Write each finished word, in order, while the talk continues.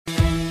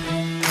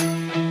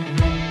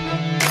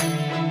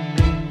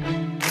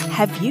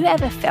Have you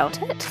ever felt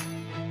it?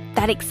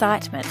 That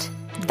excitement,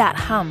 that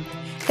hum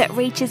that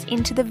reaches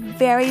into the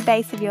very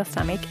base of your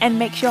stomach and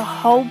makes your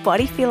whole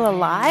body feel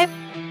alive?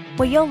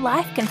 Well, your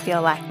life can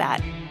feel like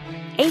that.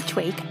 Each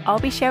week, I'll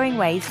be sharing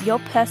ways your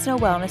personal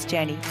wellness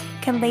journey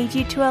can lead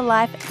you to a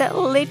life that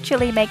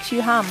literally makes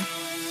you hum.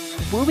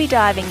 We'll be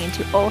diving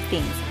into all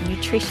things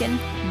nutrition,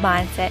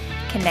 mindset,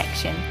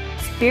 connection,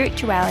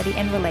 spirituality,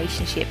 and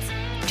relationships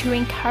to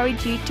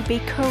encourage you to be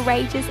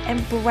courageous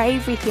and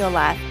brave with your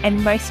life,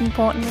 and most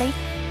importantly,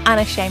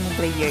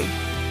 unashamedly you.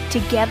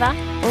 Together,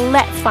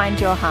 let's find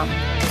your hum.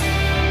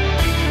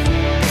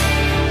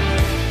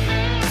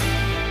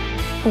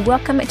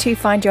 Welcome to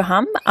Find Your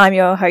Hum. I'm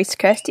your host,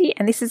 Kirsty,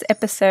 and this is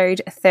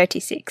episode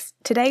 36.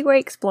 Today, we're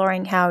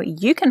exploring how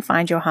you can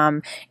find your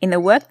hum in the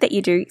work that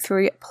you do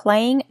through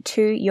playing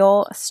to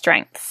your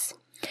strengths.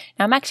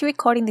 Now, I'm actually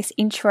recording this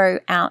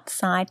intro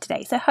outside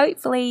today, so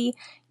hopefully,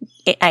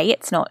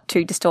 it's not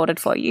too distorted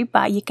for you,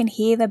 but you can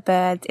hear the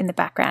birds in the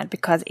background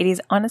because it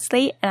is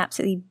honestly an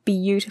absolutely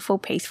beautiful,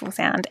 peaceful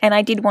sound, and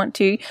I did want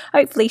to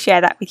hopefully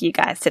share that with you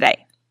guys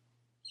today.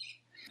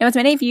 Now, as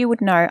many of you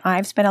would know,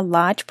 I've spent a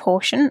large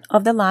portion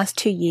of the last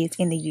 2 years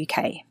in the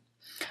UK.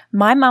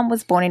 My mum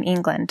was born in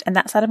England, and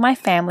that side of my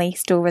family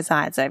still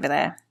resides over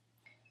there.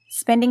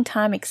 Spending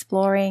time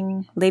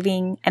exploring,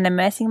 living, and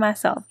immersing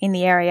myself in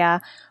the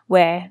area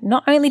where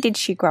not only did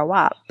she grow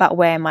up, but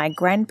where my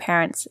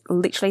grandparents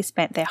literally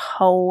spent their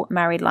whole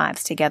married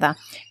lives together,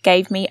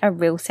 gave me a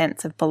real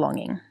sense of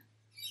belonging.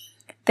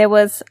 There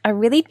was a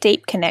really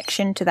deep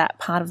connection to that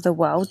part of the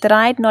world that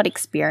I had not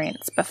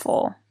experienced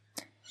before.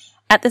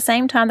 At the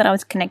same time that I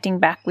was connecting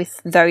back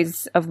with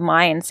those of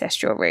my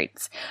ancestral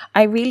roots,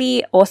 I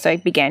really also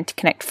began to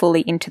connect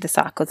fully into the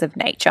cycles of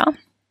nature,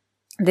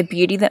 the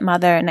beauty that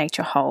Mother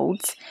Nature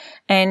holds,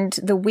 and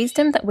the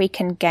wisdom that we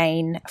can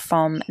gain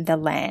from the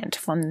land,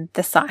 from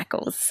the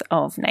cycles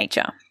of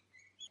nature.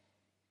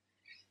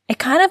 It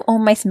kind of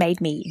almost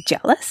made me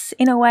jealous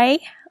in a way,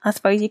 I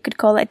suppose you could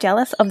call it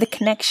jealous, of the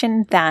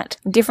connection that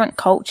different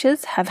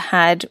cultures have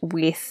had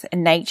with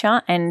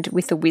nature and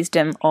with the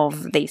wisdom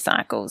of these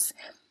cycles.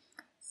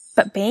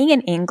 But being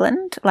in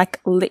England, like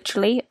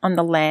literally on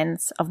the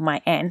lands of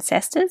my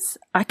ancestors,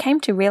 I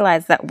came to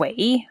realize that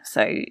we,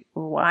 so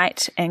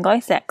white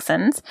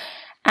Anglo-Saxons,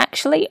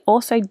 actually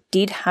also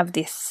did have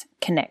this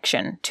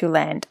connection to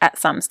land at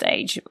some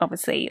stage,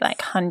 obviously like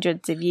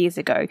hundreds of years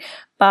ago,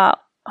 but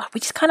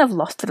we just kind of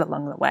lost it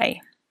along the way.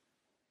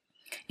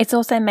 It's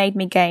also made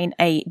me gain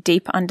a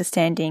deeper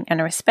understanding and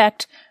a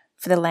respect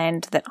for the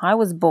land that I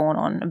was born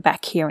on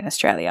back here in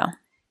Australia.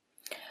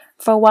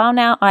 For a while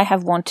now, I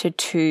have wanted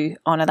to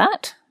honour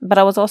that, but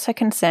I was also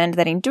concerned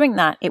that in doing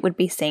that, it would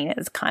be seen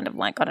as kind of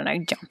like,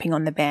 jumping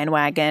on the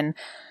bandwagon.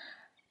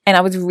 And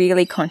I was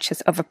really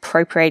conscious of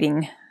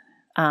appropriating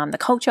the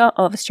culture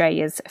of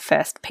Australia's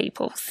First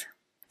Peoples.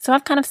 So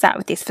I've kind of sat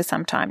with this for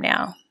some time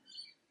now.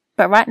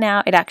 But right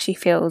now, it actually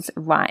feels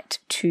right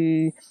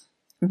to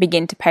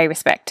begin to pay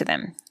respect to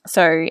them.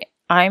 So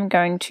I'm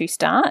going to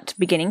start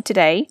beginning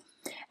today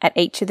at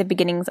each of the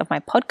beginnings of my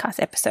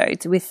podcast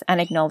episodes with an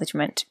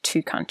acknowledgement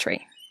to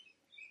country.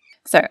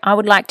 So I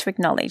would like to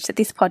acknowledge that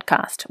this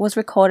podcast was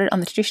recorded on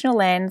the traditional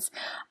lands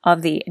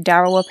of the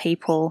Dharawal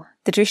people,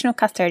 the traditional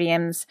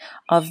custodians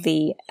of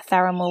the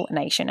Tharamal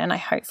Nation, and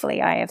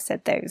hopefully I have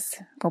said those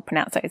or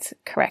pronounced those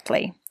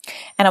correctly.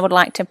 And I would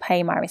like to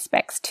pay my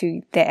respects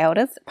to their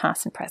elders,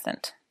 past and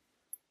present.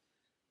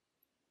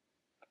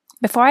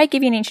 Before I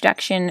give you an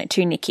introduction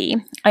to Nikki,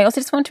 I also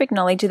just want to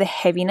acknowledge the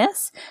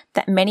heaviness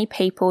that many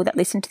people that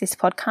listen to this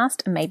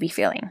podcast may be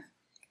feeling.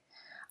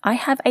 I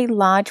have a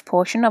large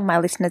portion of my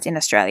listeners in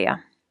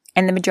Australia,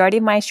 and the majority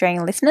of my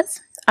Australian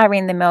listeners are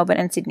in the Melbourne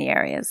and Sydney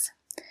areas.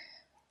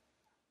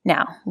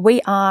 Now,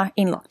 we are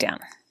in lockdown,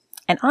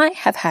 and I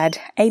have had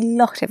a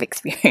lot of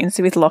experience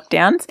with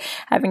lockdowns,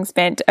 having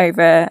spent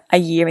over a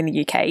year in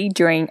the UK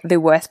during the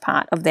worst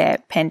part of their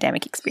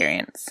pandemic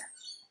experience.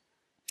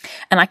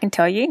 And I can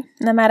tell you,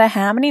 no matter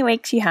how many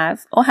weeks you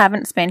have or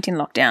haven't spent in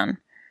lockdown,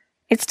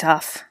 it's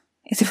tough.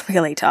 It's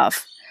really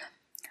tough.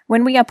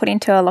 When we are put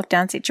into a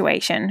lockdown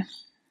situation,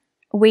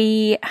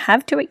 we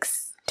have to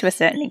a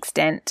certain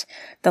extent,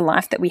 the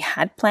life that we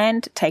had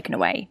planned taken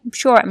away.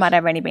 Sure, it might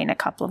have only been a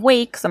couple of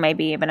weeks or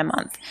maybe even a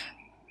month,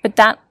 but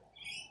that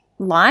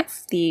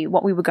life,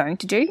 what we were going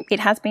to do, it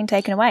has been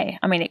taken away.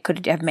 I mean, it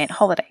could have meant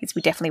holidays.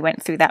 We definitely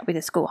went through that with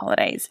the school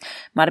holidays.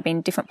 Might have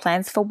been different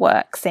plans for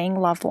work, seeing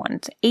loved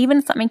ones.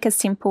 Even something as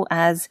simple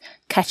as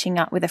catching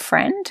up with a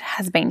friend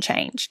has been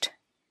changed.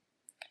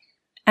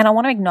 And I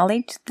want to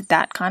acknowledge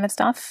that kind of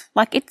stuff,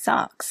 like it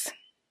sucks.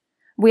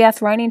 We are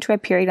thrown into a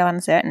period of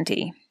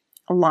uncertainty.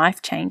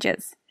 Life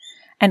changes.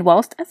 And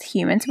whilst as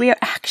humans, we are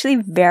actually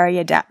very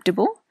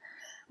adaptable,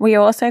 we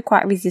are also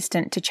quite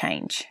resistant to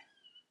change.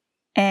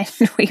 And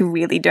we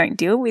really don't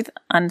deal with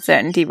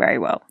uncertainty very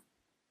well.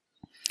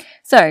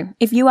 So,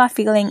 if you are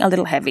feeling a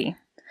little heavy,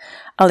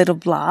 a little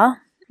blah,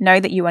 know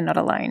that you are not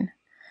alone.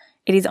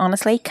 It is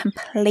honestly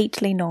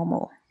completely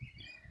normal.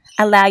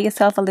 Allow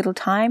yourself a little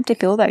time to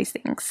feel those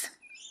things.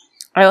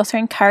 I also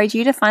encourage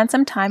you to find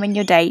some time in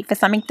your day for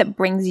something that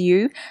brings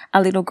you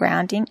a little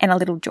grounding and a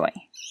little joy.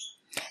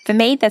 For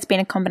me, that's been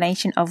a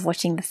combination of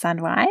watching the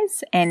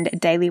sunrise and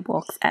daily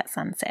walks at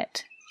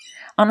sunset.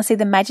 Honestly,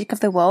 the magic of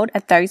the world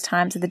at those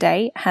times of the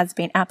day has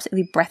been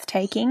absolutely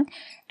breathtaking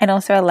and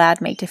also allowed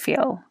me to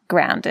feel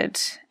grounded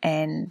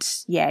and,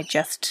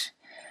 just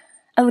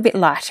a little bit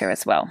lighter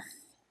as well.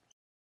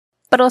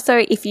 But also,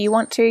 if you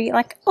want to,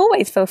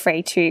 always feel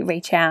free to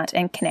reach out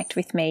and connect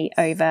with me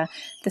over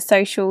the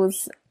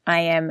socials. I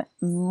am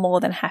more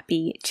than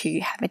happy to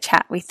have a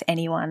chat with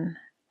anyone.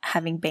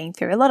 Having been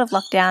through a lot of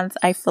lockdowns,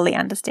 I fully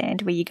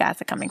understand where you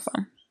guys are coming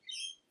from.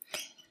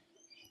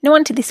 Now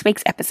on to this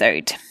week's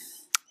episode.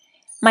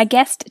 My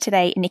guest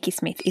today, Nikki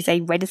Smith, is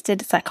a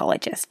registered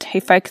psychologist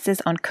who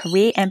focuses on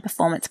career and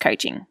performance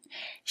coaching.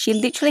 She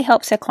literally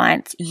helps her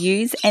clients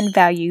use and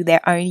value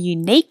their own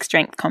unique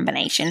strength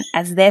combination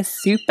as their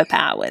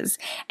superpowers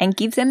and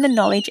gives them the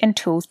knowledge and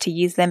tools to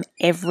use them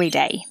every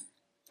day.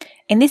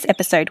 In this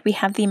episode, we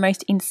have the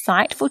most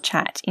insightful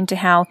chat into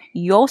how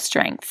your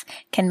strengths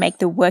can make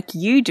the work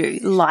you do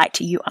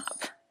light you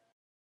up.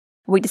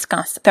 We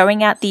discuss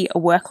throwing out the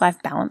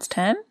work-life balance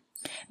term,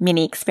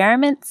 mini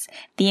experiments,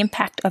 the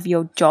impact of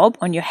your job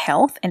on your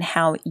health and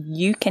how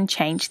you can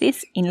change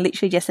this in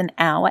literally just an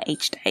hour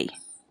each day.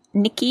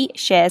 Nikki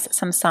shares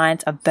some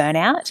signs of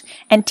burnout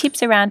and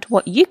tips around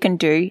what you can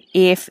do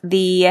if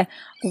the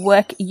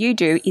work you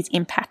do is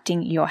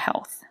impacting your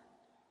health.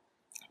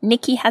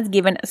 Nikki has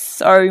given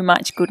so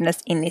much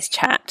goodness in this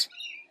chat.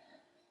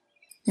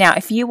 Now,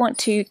 if you want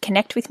to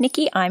connect with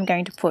Nikki, I'm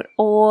going to put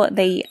all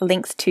the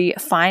links to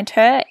find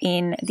her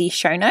in the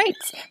show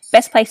notes.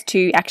 Best place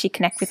to actually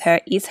connect with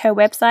her is her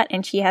website,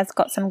 and she has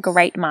got some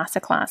great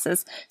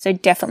masterclasses, so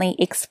definitely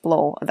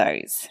explore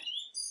those.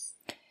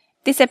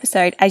 This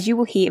episode, as you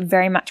will hear,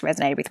 very much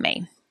resonated with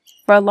me.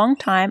 For a long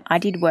time, I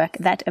did work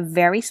that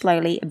very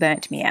slowly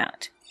burnt me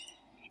out.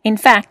 In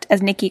fact,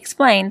 as Nikki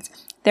explains,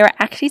 there are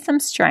actually some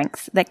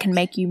strengths that can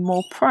make you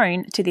more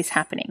prone to this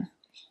happening.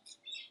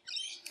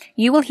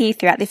 You will hear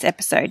throughout this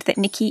episode that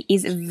Nikki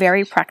is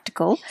very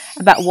practical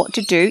about what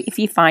to do if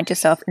you find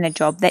yourself in a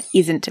job that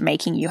isn't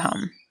making you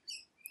hum.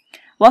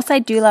 Whilst I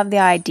do love the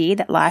idea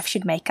that life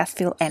should make us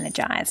feel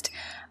energized,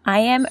 I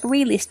am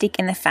realistic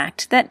in the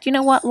fact that,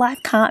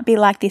 life can't be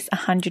like this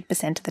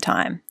 100% of the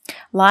time.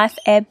 Life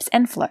ebbs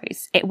and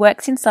flows. It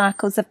works in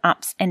cycles of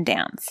ups and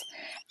downs.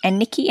 And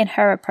Nikki and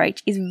her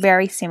approach is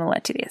very similar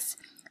to this.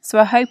 So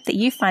I hope that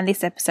you find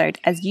this episode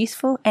as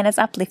useful and as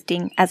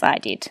uplifting as I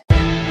did.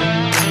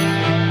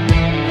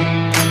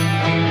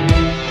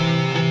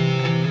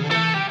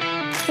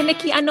 So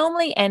Nikki, I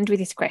normally end with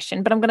this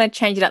question, but I'm going to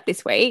change it up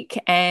this week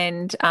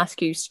and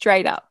ask you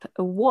straight up,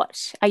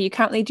 what are you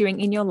currently doing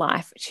in your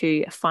life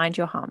to find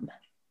your hum?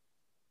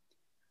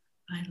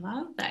 I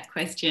love that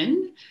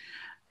question.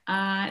 So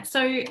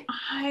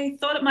I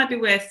thought it might be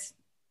worth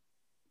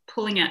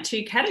pulling out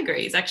two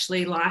categories,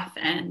 actually, life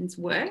and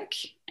work.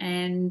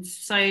 And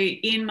so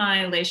in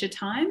my leisure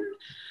time,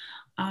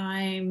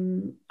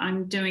 I'm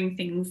doing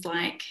things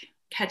like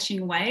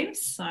catching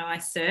waves. So I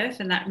surf,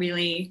 and that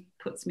really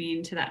puts me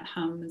into that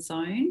hum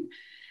zone.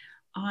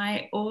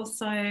 I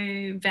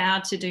also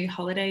vowed to do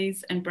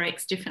holidays and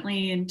breaks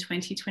differently in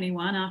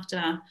 2021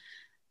 after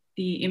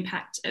the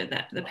impact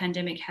that the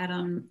pandemic had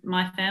on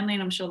my family,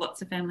 and I'm sure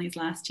lots of families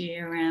last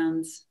year,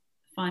 around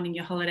finding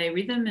your holiday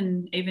rhythm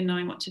and even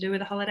knowing what to do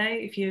with a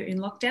holiday if you're in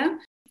lockdown.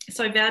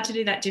 So I vowed to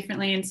do that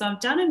differently. And so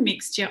I've done a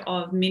mixture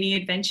of mini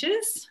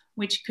adventures,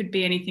 which could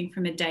be anything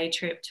from a day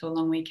trip to a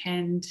long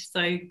weekend.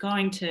 So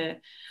going to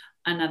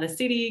another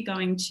city,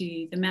 going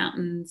to the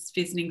mountains,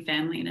 visiting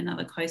family in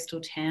another coastal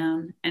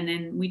town. And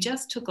then we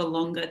just took a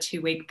longer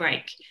 2-week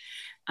break.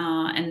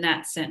 And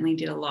that certainly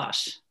did a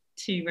lot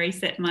to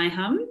reset my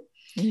hum.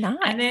 Nice.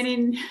 And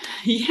then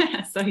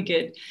so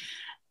good.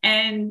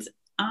 And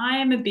I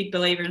am a big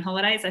believer in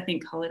holidays. I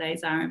think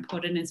holidays are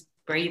important as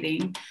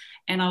breathing.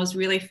 And I was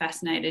really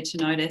fascinated to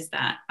notice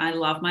that I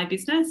love my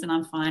business and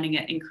I'm finding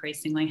it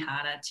increasingly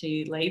harder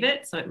to leave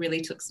it. So it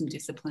really took some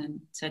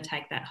discipline to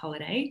take that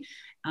holiday.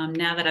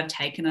 Now that I've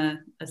taken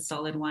a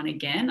solid one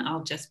again,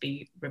 I'll just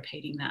be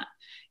repeating that,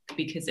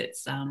 because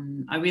it's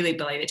I really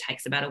believe it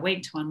takes about a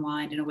week to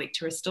unwind and a week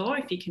to restore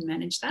if you can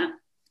manage that.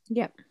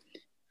 Yep.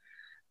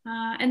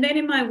 And then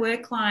in my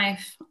work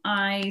life,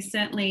 I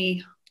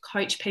certainly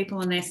coach people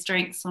on their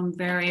strengths. I'm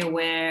very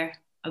aware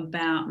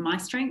about my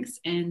strengths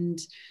and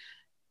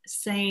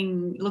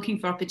looking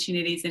for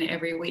opportunities in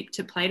every week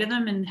to play to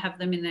them and have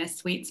them in their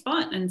sweet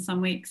spot. And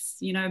some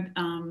weeks,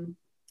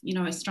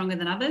 are stronger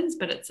than others,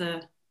 but it's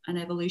an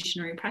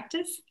evolutionary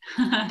practice.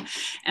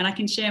 And I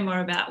can share more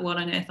about what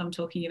on earth I'm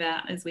talking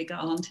about as we go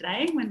along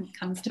today when it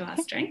comes to our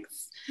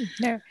strengths.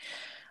 No.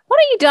 Why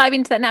don't you dive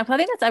into that now? Because I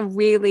think that's a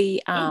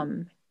really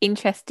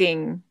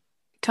interesting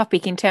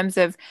topic in terms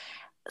of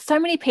so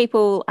many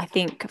people, I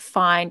think,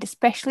 find,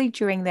 especially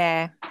during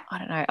their,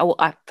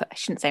 I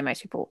shouldn't say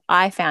most people,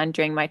 I found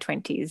during my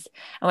 20s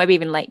and maybe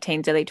even late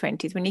teens, early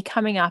 20s, when you're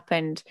coming up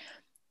and,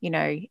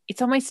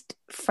 it's almost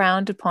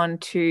frowned upon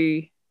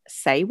to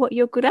say what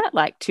you're good at,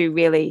 like to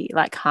really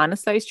like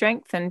harness those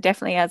strengths. And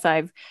definitely as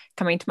I've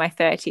come into my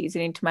 30s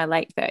and into my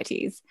late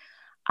 30s,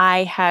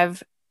 I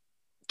have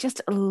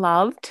just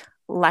loved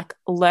like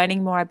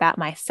learning more about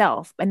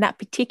myself, and that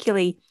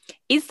particularly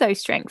is those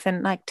strengths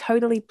and like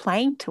totally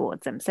playing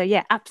towards them. So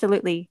yeah,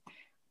 absolutely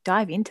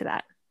dive into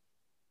that.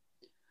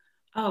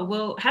 Oh,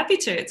 well, happy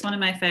to. It's one of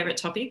my favorite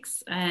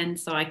topics. And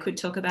so I could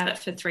talk about it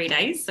for 3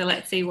 days. So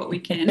let's see what we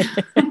can.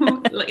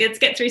 Let's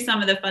get through some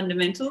of the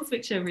fundamentals,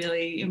 which are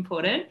really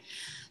important.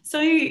 So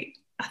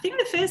I think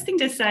the first thing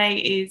to say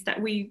is that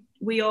we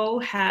all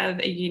have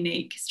a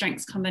unique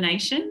strengths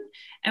combination,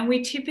 and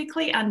we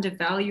typically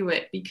undervalue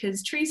it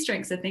because true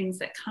strengths are things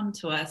that come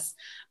to us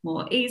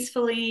more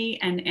easily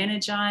and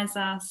energize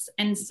us.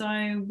 And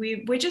so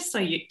we're just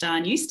so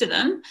darn used to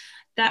them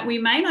that we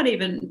may not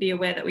even be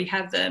aware that we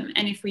have them.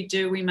 And if we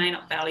do, we may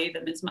not value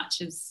them as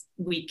much as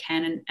we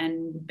can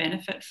and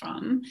benefit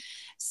from.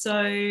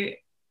 So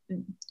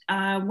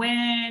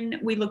when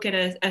we look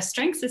at a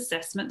strengths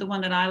assessment, the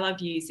one that I love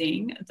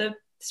using, the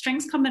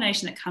strengths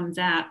combination that comes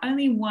out,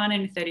 only 1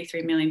 in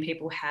 33 million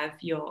people have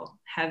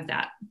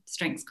that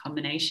strengths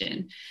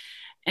combination.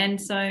 And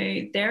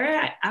so there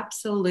are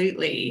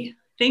absolutely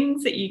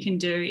things that you can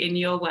do in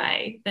your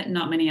way that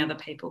not many other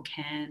people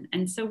can.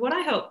 And so what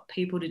I help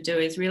people to do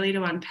is really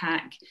to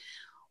unpack,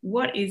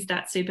 what is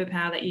that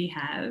superpower that you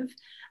have?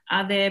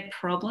 Are there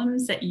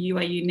problems that you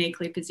are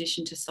uniquely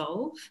positioned to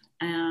solve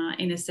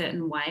in a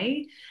certain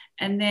way?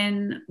 And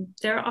then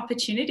there are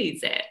opportunities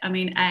there. I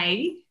mean,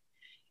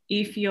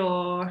 if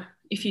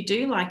you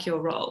do like your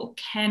role,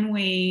 can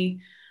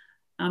we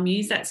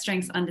use that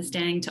strengths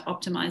understanding to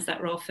optimize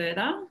that role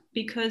further?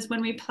 Because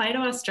when we play to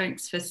our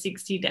strengths for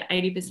 60 to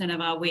 80%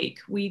 of our week,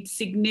 we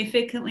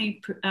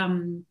significantly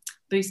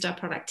boost our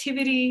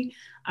productivity,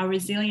 our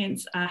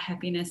resilience, our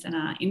happiness, and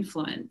our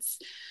influence.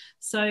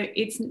 So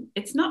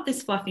it's not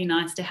this fluffy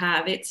nice to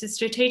have. It's a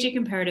strategic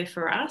imperative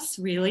for us,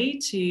 really,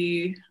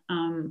 to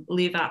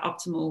live our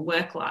optimal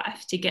work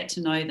life, to get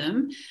to know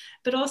them.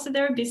 But also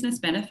there are business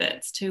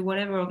benefits to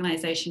whatever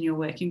organisation you're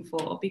working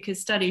for, because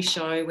studies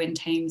show when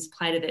teams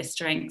play to their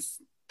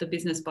strengths, the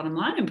business bottom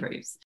line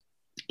improves.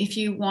 If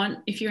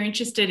you're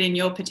interested in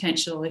your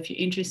potential, if you're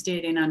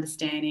interested in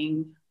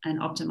understanding and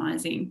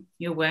optimizing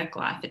your work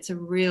life, it's a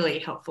really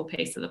helpful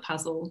piece of the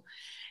puzzle.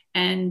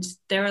 And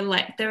there are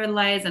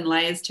layers and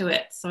layers to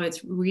it. So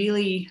it's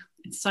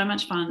so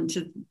much fun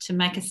to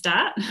make a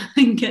start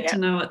and get to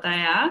know what they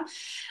are.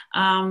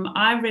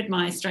 I read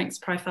my strengths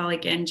profile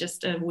again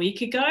just a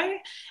week ago,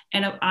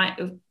 and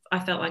I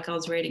felt like I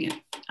was reading it.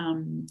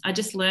 I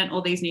just learned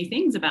all these new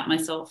things about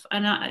myself,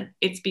 and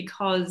it's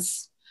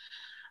because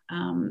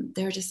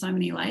there are just so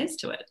many layers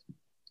to it.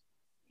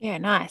 Yeah,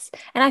 nice.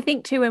 And I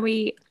think too, when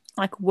we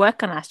like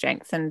work on our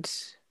strengths and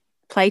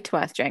play to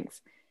our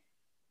strengths,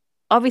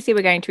 obviously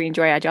we're going to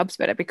enjoy our jobs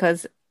better,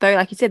 because though,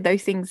 like you said,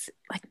 those things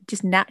like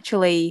just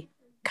naturally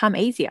come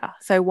easier.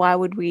 So why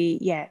would we,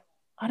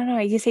 I don't know.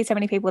 You see so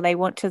many people, they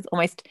want to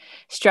almost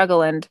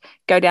struggle and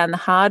go down the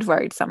hard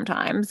road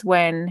sometimes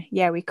when,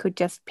 we could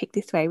just pick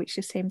this way, which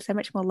just seems so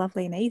much more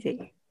lovely and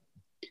easy.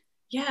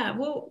 Yeah,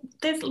 well,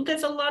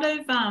 there's a lot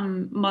of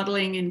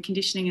modelling and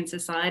conditioning in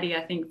society,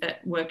 I think,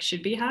 that work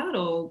should be hard,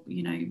 or,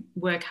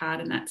 work hard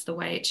and that's the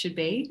way it should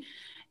be.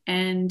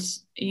 And,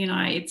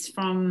 it's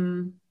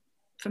from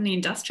the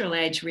industrial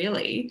age,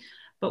 really.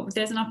 But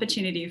there's an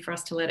opportunity for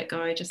us to let it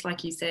go, just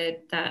like you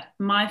said, that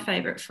my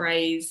favourite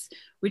phrase,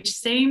 which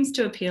seems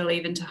to appeal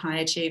even to high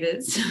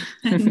achievers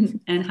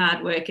and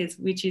hard workers,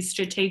 which is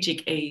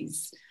strategic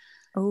ease.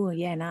 Oh,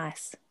 yeah,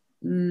 nice.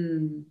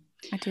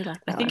 I do like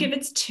that. I think if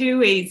it's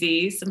too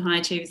easy, some high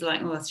achievers are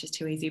like, oh, that's just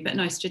too easy. But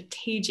no,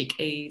 strategic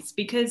ease,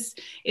 because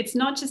it's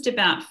not just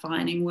about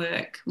finding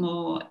work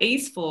more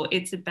easeful.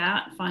 It's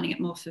about finding it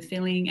more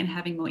fulfilling and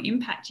having more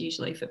impact,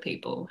 usually, for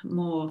people,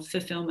 more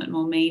fulfillment,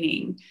 more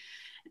meaning.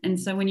 And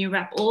so when you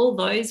wrap all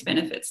those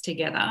benefits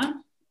together,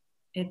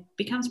 it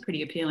becomes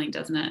pretty appealing,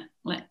 doesn't it?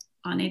 Like,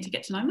 I need to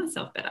get to know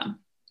myself better.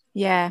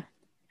 Yeah,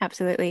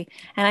 absolutely.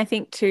 And I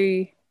think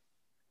too,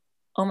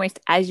 almost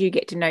as you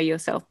get to know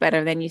yourself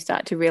better, then you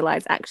start to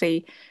realize,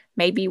 actually,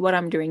 maybe what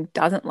I'm doing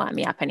doesn't light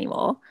me up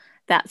anymore.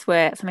 That's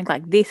where something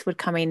like this would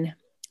come in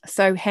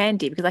so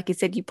handy, because like you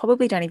said, you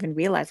probably don't even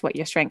realize what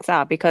your strengths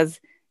are because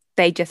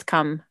they just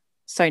come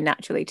so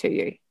naturally to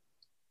you.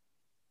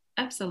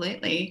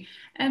 Absolutely.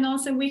 And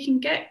also we can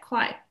get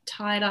quite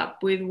tied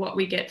up with what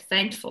we get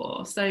thanked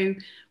for. So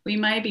we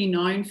may be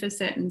known for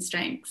certain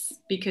strengths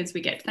because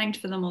we get thanked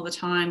for them all the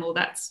time, or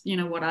that's,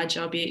 what our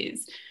job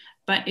is.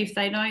 But if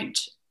they don't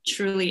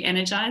truly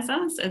energize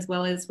us as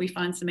well as we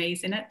find some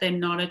ease in it, they're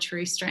not a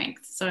true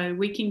strength. So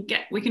we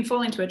can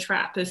fall into a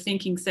trap of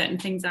thinking certain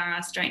things are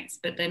our strengths,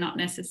 but they're not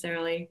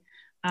necessarily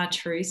our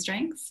true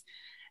strengths.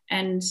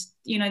 And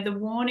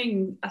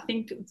I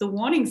think the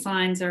warning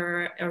signs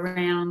are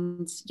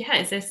around,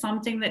 is there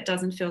something that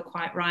doesn't feel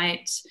quite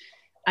right?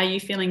 Are you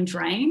feeling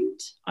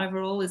drained?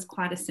 Overall is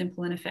quite a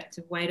simple and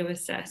effective way to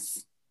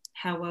assess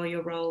how well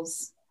your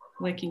role's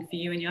working for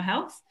you and your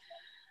health.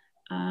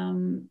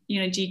 Do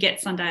you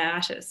get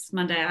Sundayitis,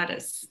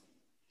 Mondayitis?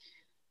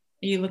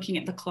 you looking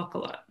at the clock a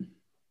lot?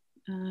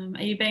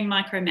 Are you being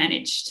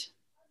micromanaged?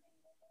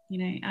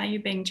 Are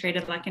you being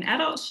treated like an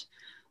adult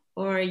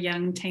or a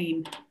young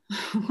teen?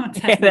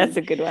 Yeah, that's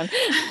a good one.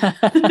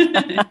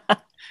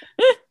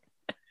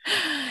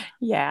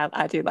 Yeah,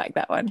 I do like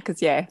that one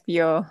because, yeah, if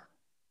you're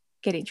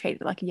getting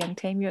treated like a young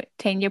teen,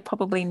 you're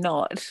probably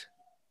not,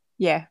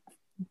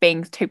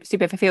 being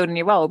super fulfilled in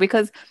your role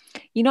because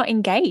you're not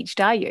engaged,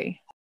 are you?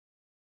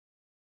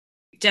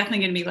 Definitely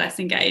going to be less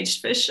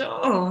engaged for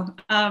sure.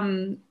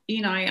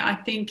 I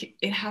think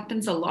it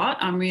happens a lot.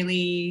 I'm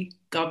really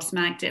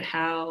gobsmacked at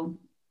how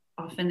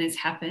often this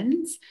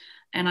happens.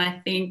 And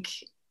I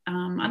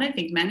don't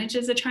think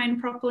managers are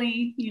trained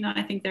properly.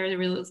 I think there are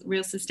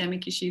real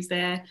systemic issues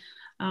there.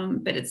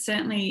 But it's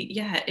certainly,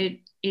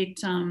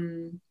 it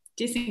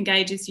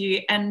disengages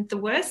you. And the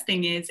worst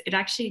thing is it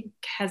actually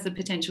has the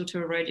potential to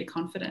erode your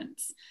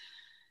confidence.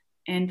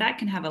 And that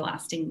can have a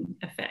lasting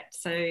effect.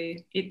 So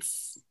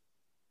it's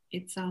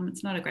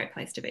not a great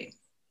place to be.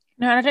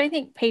 No, I don't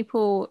think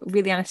people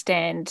really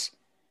understand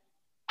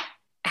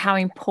how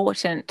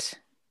important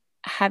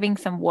having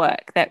some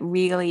work that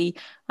really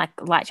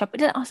lights you up.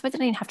 I suppose it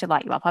doesn't even have to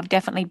light you up. I've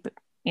definitely,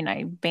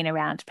 been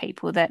around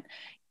people that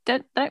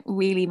don't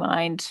really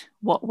mind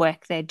what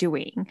work they're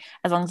doing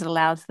as long as it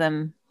allows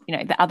them,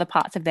 the other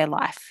parts of their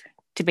life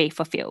to be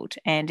fulfilled.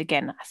 And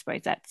again, I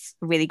suppose that's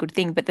a really good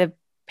thing. But the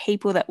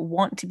people that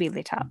want to be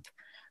lit up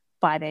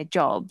by their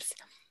jobs,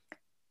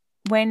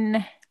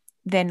 when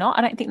they're not,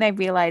 I don't think they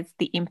realize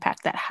the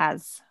impact that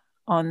has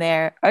on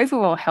their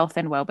overall health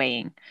and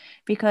well-being.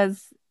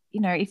 Because,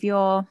 if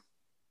you're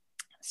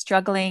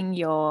struggling,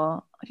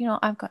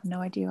 I've got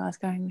no idea where I was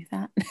going with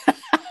that.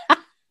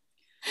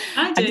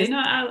 I do.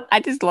 I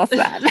just lost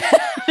that.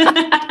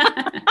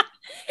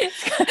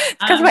 It's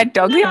because my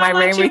dog's in my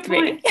room with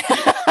me.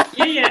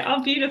 Yeah.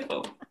 Oh,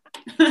 beautiful.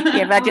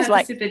 Yeah, but I just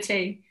a sip of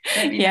tea.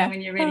 Let me know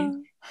when you're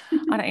ready.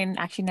 I don't even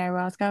actually know where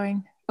I was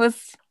going. It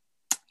was,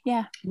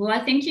 yeah. Well,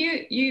 I think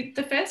you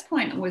the first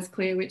point was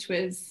clear, which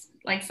was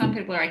some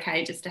people are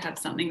okay just to have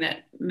something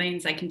that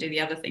means they can do the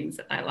other things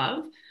that they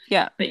love.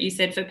 Yeah. But you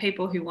said for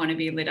people who want to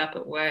be lit up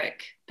at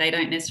work, they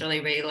don't necessarily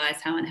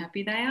realise how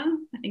unhappy they are,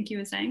 I think you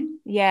were saying.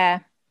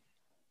 Yeah.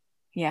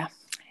 Yeah.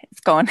 It's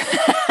gone.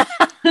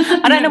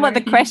 I don't know what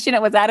the question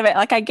it was out of it.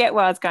 I get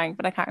where I was going,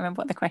 but I can't remember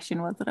what the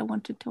question was that I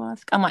wanted to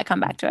ask. I might come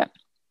back to it.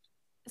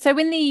 So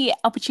when the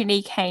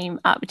opportunity came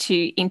up to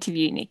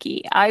interview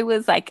Nikki, I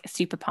was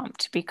super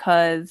pumped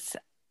because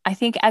I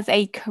think as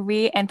a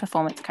career and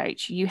performance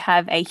coach, you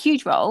have a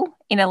huge role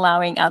in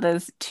allowing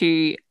others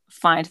to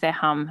find their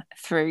hum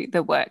through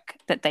the work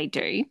that they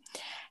do.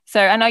 So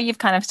I know you've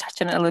kind of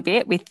touched on it a little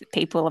bit with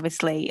people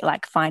obviously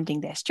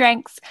finding their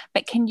strengths,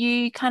 but can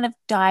you kind of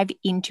dive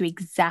into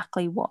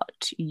exactly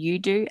what you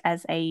do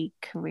as a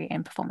career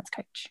and performance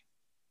coach?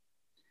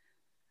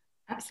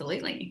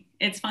 Absolutely.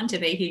 It's fun to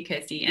be here,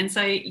 Kirsty. And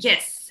so,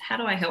 yes, how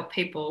do I help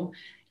people?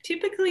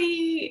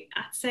 Typically,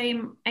 I'd say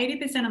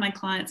 80% of my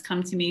clients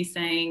come to me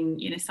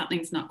saying,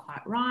 something's not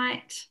quite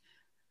right.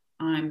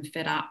 I'm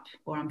fed up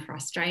or I'm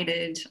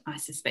frustrated. I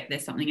suspect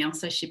there's something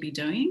else I should be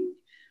doing.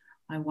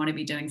 I want to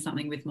be doing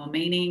something with more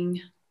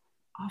meaning.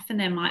 Often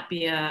there might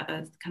be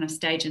a kind of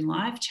stage in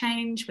life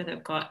change where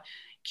they've got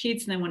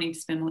kids and they're wanting to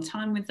spend more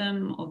time with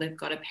them, or they've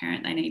got a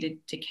parent they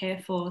needed to care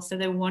for. So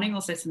they're wanting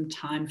also some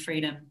time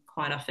freedom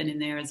quite often in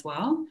there as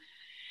well.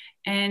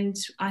 And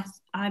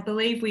I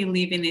believe we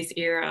live in this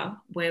era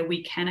where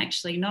we can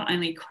actually not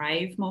only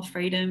crave more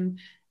freedom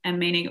and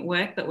meaning at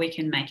work, but we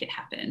can make it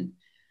happen.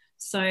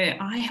 So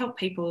I help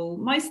people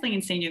mostly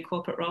in senior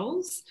corporate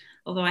roles,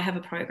 although I have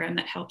a program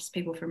that helps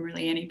people from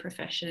really any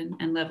profession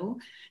and level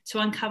to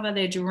uncover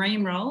their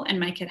dream role and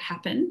make it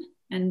happen.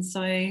 And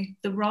so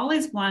the role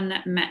is one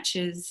that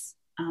matches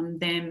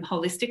them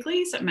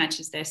holistically. So it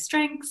matches their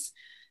strengths,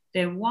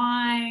 their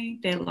why,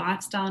 their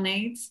lifestyle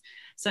needs.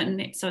 So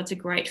it's a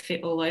great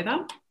fit all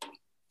over.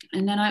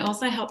 And then I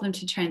also help them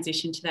to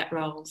transition to that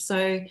role.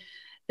 So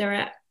there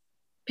are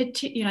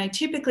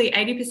typically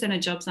 80%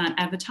 of jobs aren't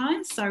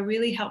advertised. So I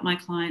really help my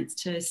clients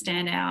to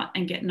stand out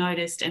and get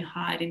noticed and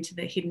hired into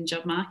the hidden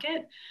job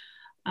market.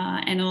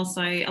 And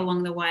also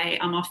along the way,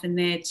 I'm often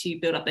there to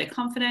build up their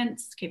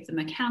confidence, keep them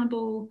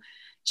accountable,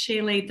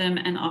 cheerlead them,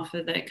 and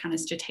offer the kind of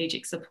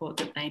strategic support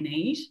that they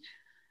need.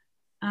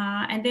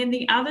 And then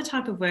the other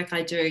type of work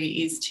I do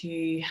is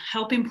to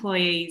help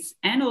employees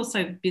and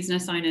also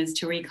business owners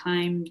to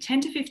reclaim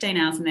 10 to 15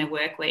 hours in their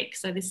work week.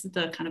 So this is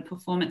the kind of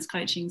performance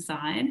coaching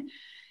side.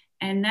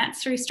 And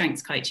that's through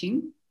strengths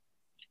coaching.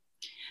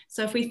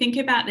 So if we think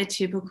about the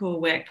typical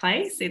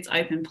workplace, it's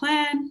open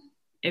plan,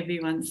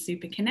 everyone's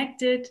super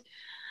connected,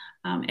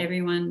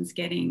 everyone's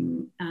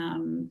getting,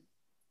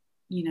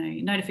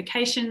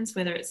 notifications,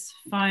 whether it's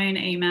phone,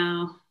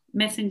 email,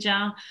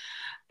 messenger.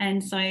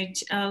 And so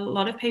a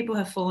lot of people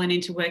have fallen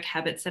into work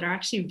habits that are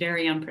actually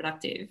very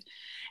unproductive.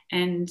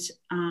 And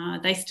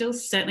they still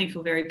certainly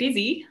feel very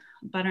busy,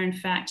 but are in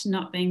fact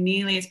not being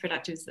nearly as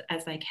productive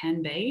as they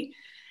can be.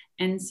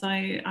 And so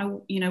I,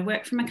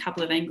 work from a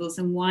couple of angles.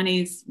 And one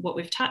is what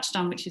we've touched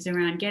on, which is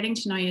around getting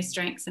to know your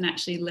strengths and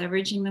actually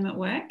leveraging them at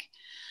work.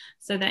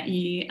 so that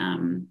you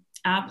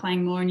are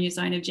playing more in your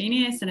zone of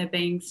genius and are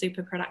being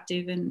super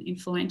productive and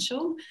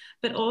influential,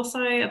 but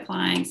also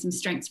applying some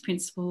strengths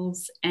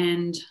principles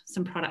and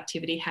some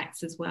productivity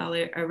hacks as well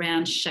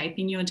around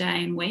shaping your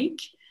day and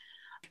week,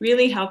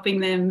 really helping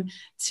them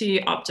to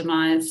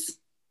optimize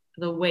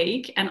the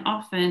week. And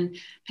often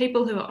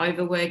people who are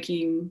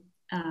overworking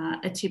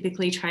are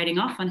typically trading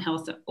off on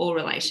health or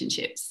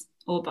relationships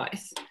or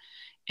both.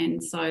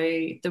 And so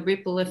the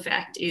ripple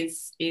effect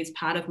is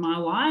part of my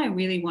why. I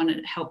really want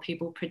to help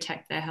people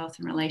protect their health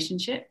and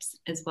relationships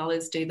as well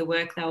as do the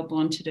work they were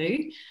born to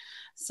do.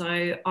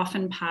 So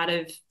often part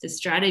of the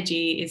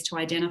strategy is to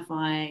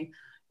identify,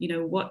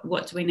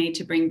 what do we need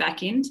to bring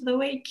back into the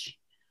week,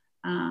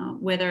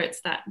 whether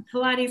it's that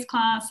Pilates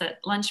class, that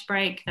lunch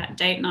break, that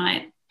date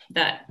night,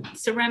 that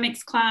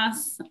ceramics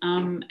class,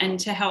 and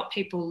to help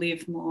people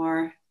live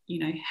more,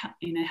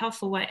 in a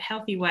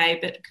healthy way,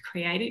 but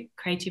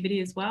creativity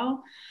as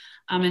well,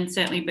 and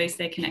certainly boost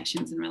their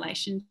connections and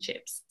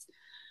relationships.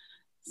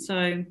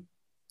 So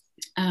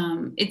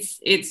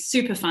it's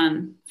super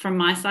fun from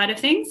my side of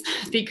things,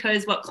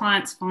 because what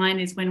clients find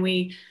is when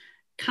we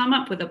come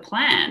up with a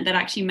plan that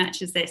actually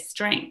matches their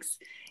strengths,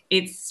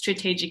 it's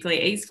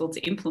strategically easeful to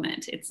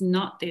implement. It's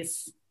not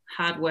this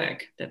hard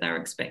work that they're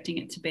expecting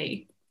it to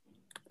be.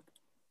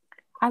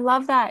 I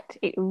love that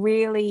it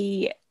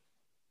really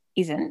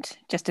isn't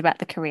just about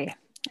the career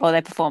or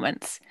their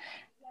performance.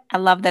 I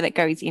love that it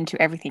goes into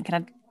everything.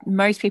 And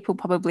most people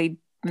probably,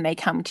 when they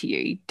come to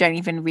you, don't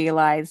even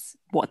realize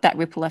what that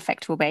ripple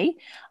effect will be.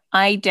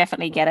 I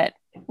definitely get it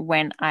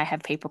when I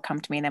have people come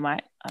to me and they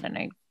might, I don't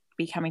know,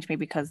 be coming to me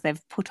because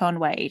they've put on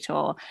weight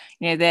or,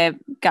 their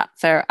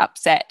guts are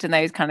upset and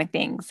those kind of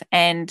things.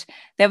 And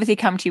they obviously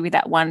come to you with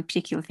that one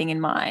particular thing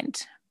in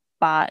mind.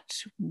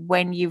 But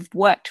when you've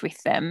worked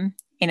with them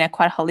in a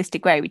quite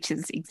holistic way, which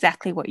is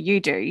exactly what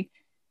you do,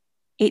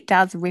 it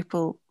does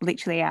ripple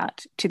literally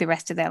out to the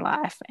rest of their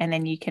life. And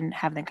then you can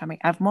have them coming,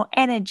 I have more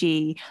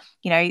energy,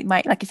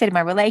 like you said, my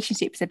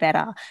relationships are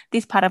better.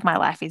 This part of my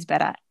life is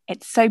better.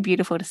 It's so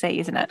beautiful to see,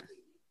 isn't it?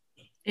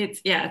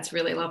 It's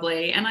really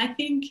lovely. And I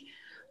think,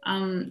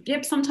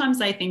 sometimes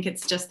they think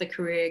it's just the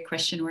career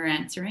question we're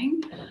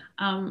answering.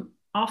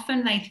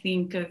 Often they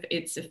think of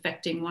it's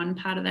affecting one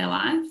part of their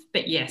life,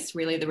 but yes,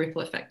 really the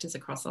ripple effect is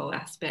across all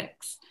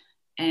aspects.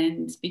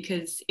 And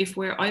because if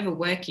we're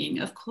overworking,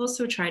 of course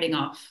we're trading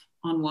off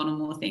on one or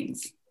more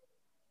things.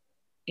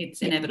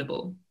 It's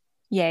inevitable.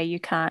 Yeah, you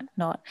can't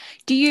not.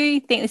 Do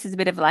you think this is a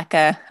bit of like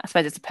I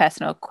suppose it's a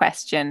personal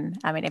question.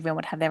 I mean, everyone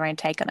would have their own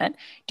take on it.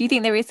 Do you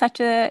think there is such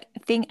a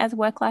thing as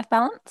work-life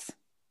balance?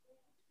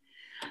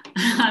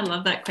 I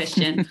love that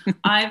question.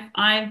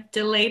 I've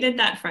deleted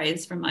that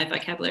phrase from my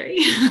vocabulary.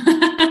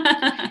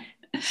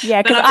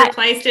 Yeah, but I've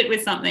replaced it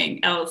with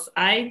something else.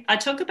 I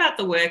talk about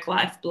the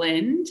work-life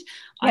blend.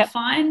 Yep. I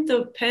find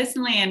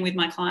personally and with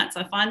my clients,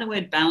 I find the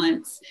word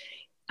balance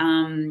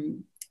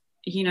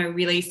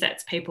really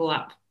sets people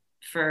up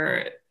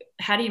for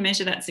how do you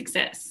measure that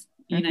success?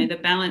 Mm-hmm. The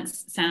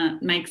balance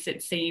makes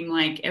it seem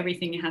like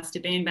everything has to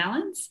be in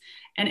balance,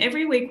 and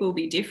every week will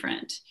be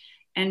different.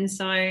 And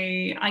so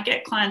I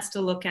get clients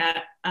to look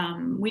at,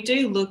 we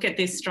do look at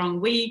this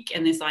strong week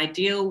and this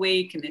ideal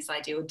week and this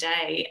ideal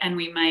day, and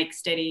we make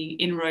steady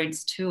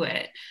inroads to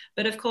it.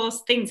 But of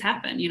course, things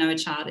happen. A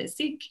child is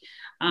sick,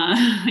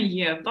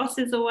 your boss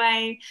is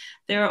away.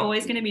 There are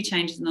always going to be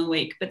changes in the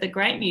week. But the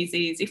great news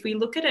is if we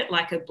look at it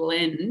like a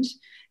blend,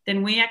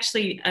 then we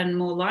actually are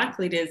more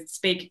likely to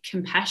speak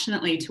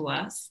compassionately to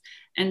us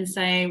and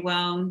say,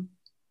 well,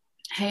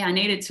 hey, I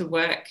needed to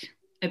work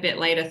a bit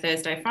later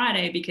Thursday,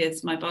 Friday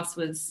because my boss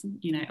was,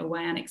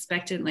 away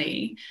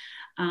unexpectedly.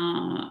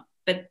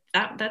 But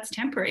that's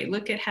temporary.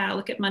 Look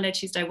at Monday,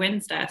 Tuesday,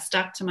 Wednesday. I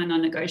stuck to my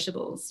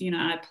non-negotiables.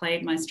 I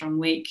played my strong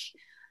week.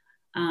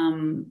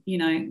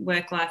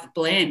 Work-life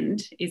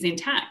blend is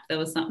intact. There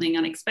was something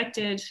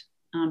unexpected,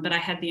 but I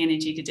had the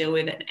energy to deal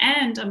with it.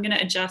 And I'm going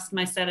to adjust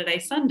my Saturday,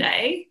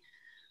 Sunday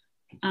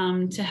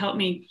to help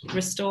me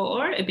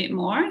restore a bit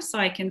more so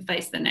I can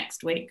face the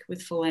next week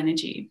with full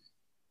energy.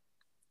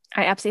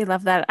 I absolutely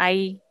love that.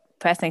 I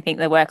personally think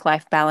the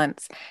work-life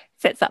balance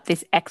sets up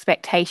this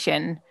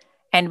expectation,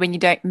 and when you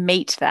don't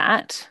meet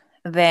that,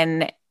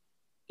 then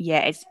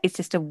it's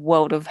just a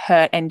world of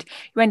hurt, and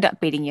you end up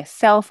beating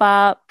yourself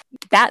up.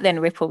 That then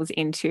ripples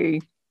into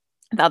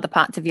the other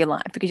parts of your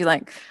life because you're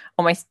like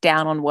almost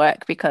down on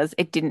work because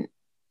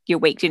your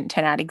week didn't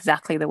turn out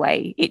exactly the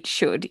way it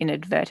should, in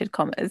inverted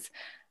commas,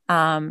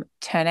 turn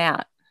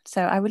out.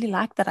 So I really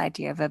like that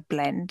idea of a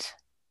blend.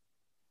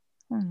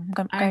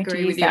 I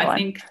agree with you.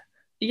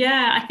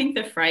 I think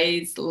the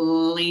phrase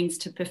leans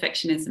to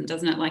perfectionism,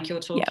 doesn't it? Like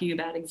you're talking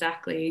about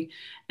exactly.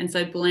 And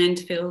so blend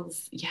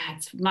feels,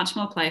 it's much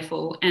more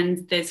playful,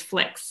 and there's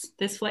flex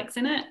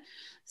in it.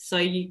 So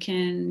you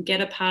can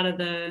get a part of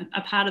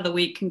the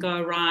week can go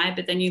awry,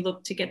 but then you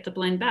look to get the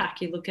blend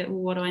back. You look at, well,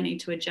 what do I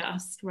need to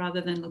adjust,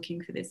 rather than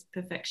looking for this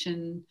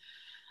perfectionist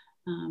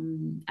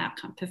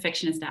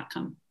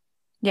outcome.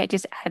 Yeah, it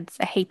just adds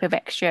a heap of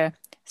extra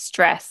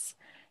stress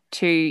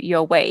to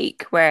your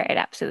week where it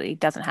absolutely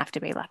doesn't have to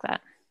be like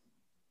that.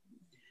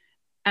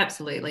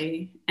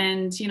 Absolutely.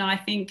 And, I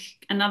think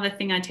another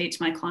thing I teach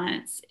my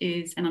clients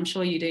is, and I'm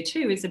sure you do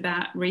too, is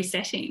about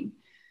resetting.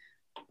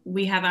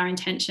 We have our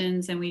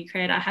intentions and we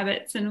create our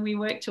habits and we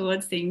work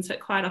towards things, but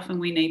quite often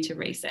we need to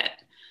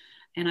reset.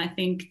 And I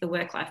think the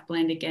work-life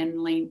blend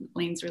again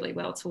leans really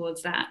well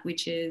towards that,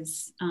 which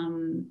is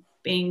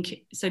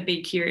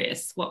be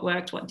curious. What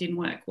worked, what didn't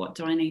work, what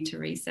do I need to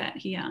reset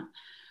here?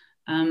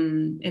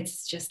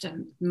 It's just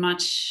a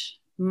much,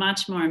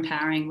 much more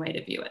empowering way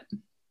to view it.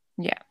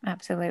 Yeah,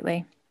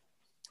 absolutely.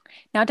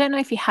 Now, I don't know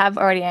if you have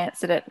already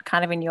answered it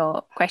kind of in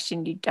your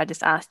question I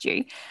just asked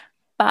you,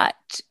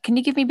 but can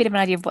you give me a bit of an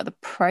idea of what the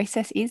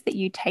process is that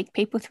you take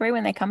people through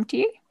when they come to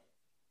you?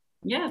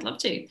 Yeah, I'd love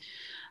to.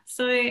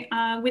 So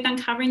with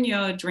uncovering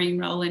your dream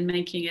role and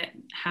making it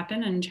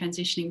happen and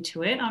transitioning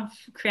to it, I've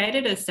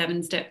created a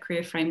 7-step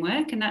career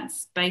framework, and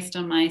that's based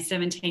on my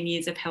 17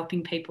 years of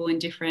helping people in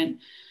different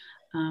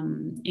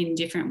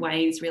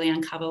ways really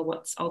uncover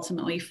what's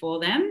ultimately for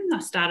them. I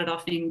started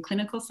off in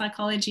clinical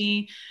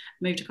psychology,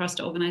 moved across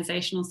to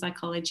organisational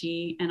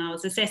psychology, and I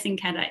was assessing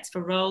candidates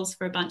for roles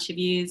for a bunch of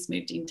years,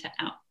 moved into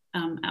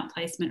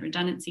outplacement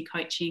redundancy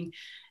coaching,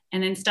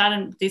 and then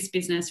started this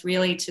business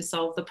really to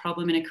solve the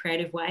problem in a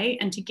creative way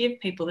and to give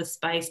people the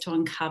space to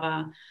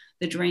uncover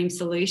the dream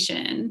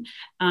solution,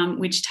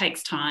 which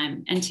takes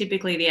time. And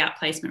typically the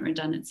outplacement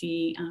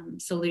redundancy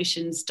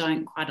solutions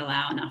don't quite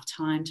allow enough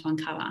time to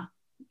uncover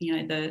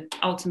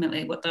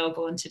ultimately what they were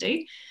born to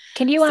do.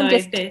 Can you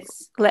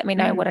let me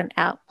know what an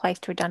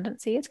outplaced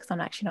redundancy is? Because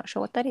I'm actually not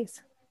sure what that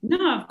is.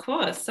 No, of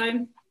course.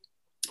 So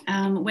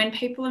when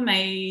people are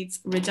made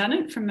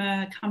redundant from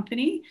a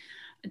company,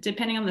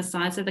 depending on the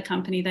size of the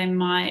company, they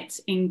might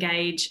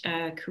engage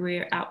a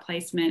career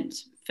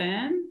outplacement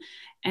firm,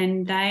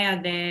 and they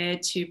are there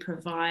to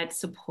provide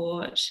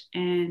support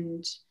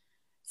and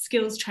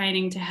skills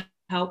training to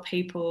help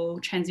people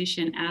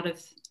transition out of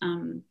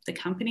the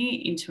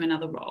company into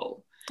another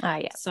role.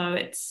 Yeah. So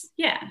it's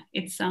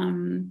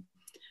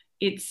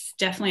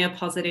definitely a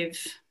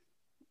positive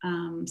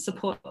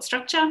support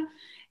structure,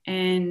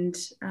 and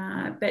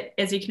but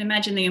as you can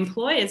imagine, the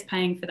employer is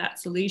paying for that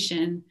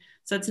solution,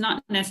 so it's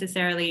not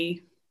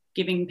necessarily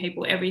giving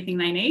people everything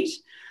they need,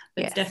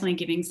 but It's definitely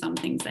giving some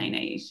things they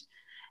need.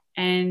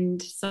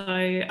 And so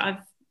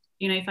I've,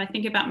 if I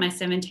think about my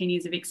 17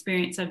 years of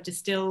experience, I've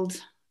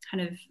distilled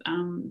kind of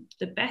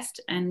the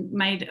best and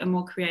made a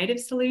more creative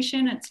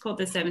solution. It's called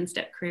the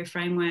 7-step career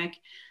framework,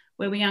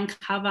 where we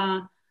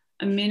uncover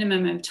a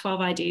minimum of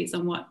 12 ideas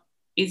on what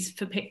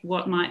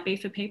might be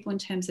for people in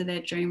terms of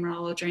their dream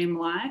role or dream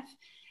life.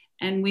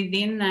 And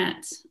within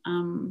that,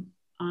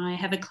 I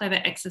have a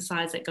clever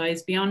exercise that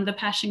goes beyond the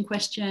passion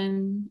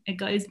question. It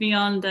goes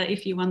beyond the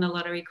if you won the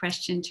lottery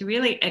question to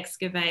really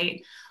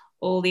excavate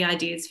all the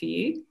ideas for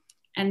you.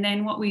 And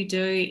then what we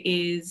do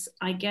is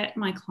I get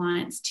my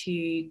clients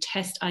to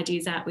test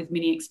ideas out with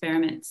mini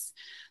experiments.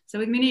 So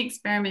with mini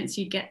experiments,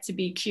 you get to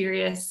be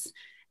curious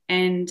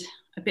and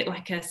a bit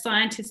like a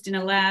scientist in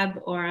a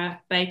lab or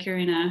a baker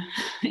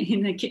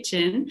in the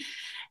kitchen,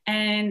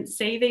 and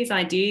see these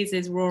ideas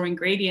as raw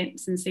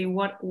ingredients and see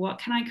what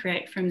can I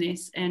create from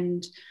this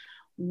and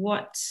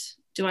what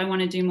do I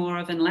want to do more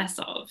of and less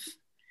of.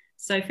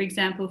 So for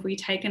example, if we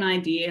take an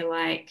idea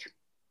like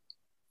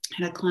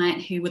I had a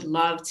client who would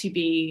love to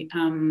be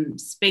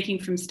speaking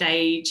from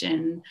stage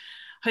and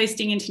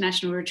hosting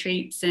international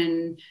retreats,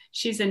 and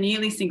she's a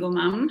newly single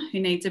mum who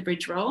needs a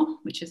bridge role,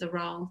 which is a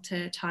role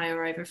to tie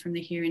her over from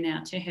the here and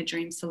now to her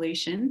dream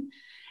solution.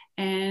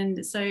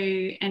 And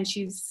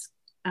she's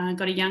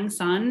got a young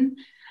son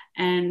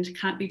and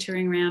can't be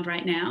touring around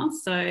right now.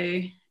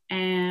 So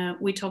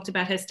we talked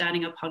about her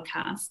starting a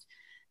podcast.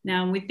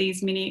 Now with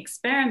these mini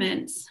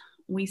experiments,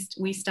 we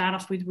start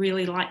off with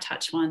really light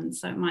touch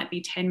ones. So it might be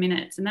 10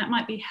 minutes, and that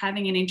might be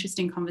having an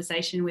interesting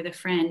conversation with a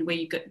friend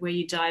where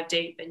you dive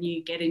deep and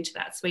you get into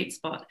that sweet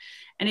spot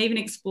and even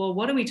explore,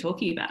 what are we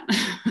talking about?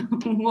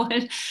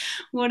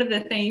 what are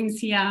the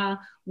themes here?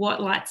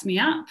 What lights me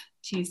up,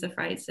 to use the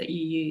phrase that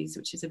you use,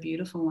 which is a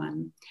beautiful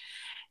one.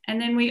 And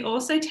then we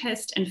also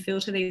test and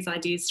filter these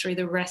ideas through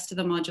the rest of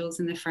the modules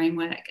in the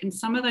framework. And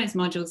some of those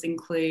modules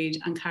include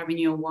uncovering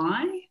your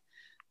why,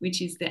 which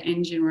is the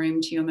engine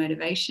room to your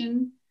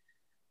motivation.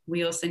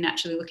 We also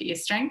naturally look at your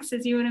strengths,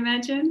 as you would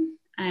imagine.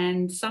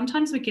 And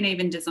sometimes we can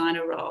even design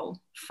a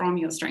role from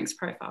your strengths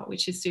profile,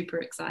 which is super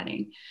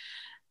exciting.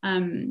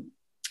 And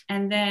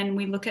then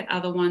we look at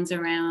other ones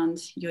around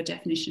your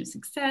definition of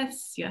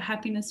success, your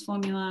happiness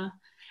formula,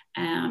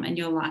 and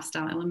your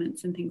lifestyle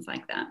elements and things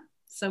like that.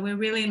 So we're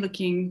really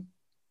looking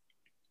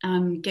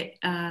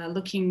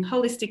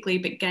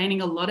holistically, but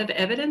gaining a lot of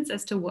evidence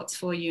as to what's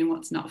for you and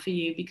what's not for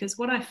you. Because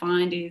what I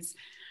find is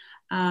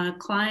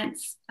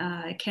clients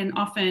can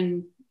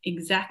often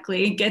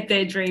exactly get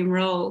their dream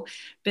role,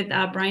 but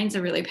our brains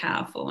are really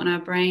powerful, and our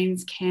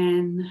brains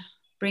can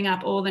bring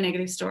up all the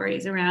negative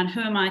stories around, who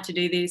am I to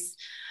do this?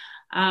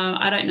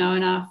 I don't know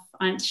enough.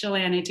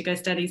 Surely I need to go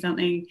study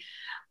something.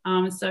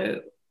 Also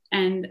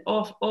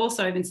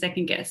even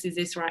second guess, is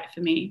this right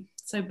for me?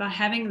 So by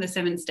having the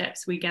 7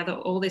 steps, we gather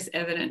all this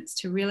evidence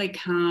to really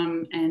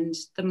calm and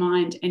the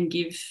mind and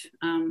give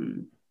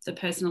the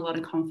person a lot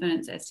of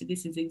confidence as to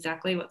this is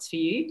exactly what's for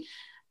you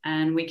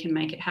and we can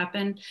make it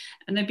happen.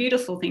 And the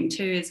beautiful thing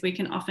too is we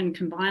can often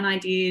combine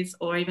ideas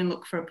or even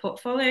look for a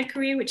portfolio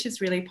career, which is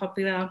really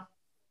popular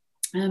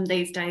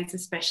these days,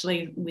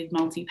 especially with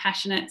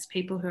multi-passionates,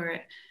 people who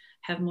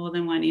have more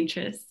than one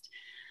interest.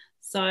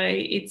 So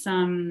it's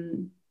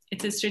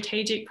a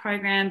strategic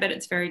program, but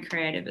it's very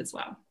creative as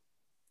well.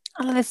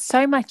 Oh, there's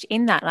so much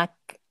in that. Like,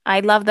 I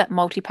love that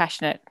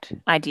multi-passionate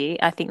idea.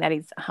 I think that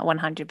is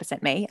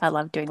 100% me. I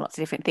love doing lots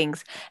of different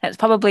things. And it's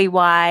probably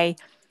why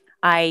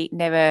I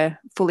never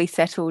fully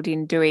settled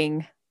in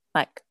doing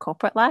like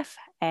corporate life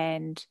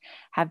and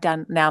have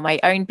done now my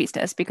own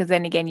business, because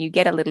then again, you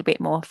get a little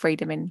bit more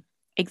freedom in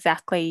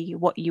exactly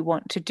what you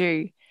want to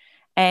do.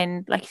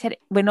 And like you said,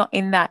 we're not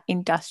in that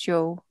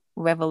industrial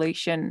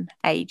revolution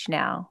age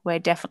now. We're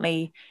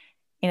definitely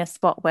in a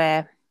spot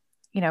where,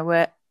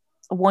 we're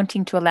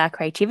wanting to allow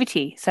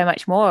creativity so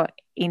much more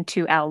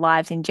into our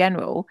lives in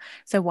general.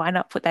 So why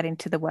not put that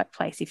into the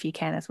workplace if you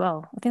can as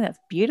well? I think that's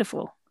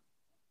beautiful.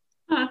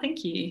 Oh,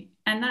 thank you.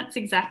 And that's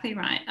exactly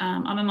right.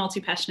 I'm a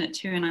multi-passionate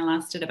too, and I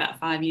lasted about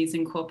 5 years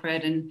in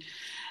corporate and,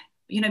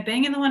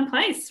 being in the one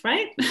place,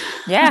 right?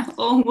 Yeah.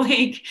 All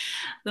week,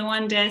 the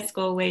one desk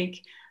all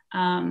week.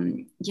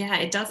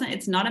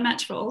 It's not a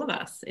match for all of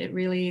us. It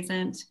really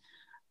isn't.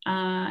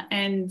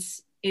 And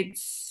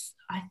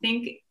I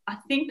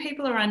think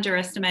people are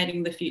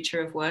underestimating the future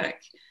of work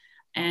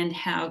and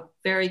how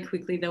very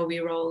quickly there'll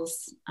be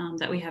roles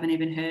that we haven't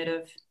even heard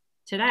of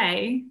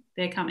today.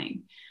 They're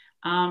coming.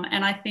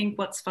 And I think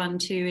what's fun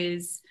too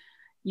is,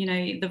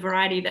 the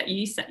variety that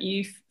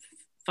you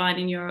find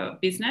in your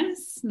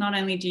business. Not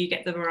only do you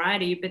get the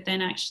variety, but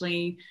then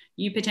actually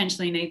you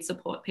potentially need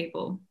support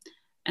people.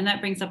 And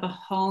that brings up a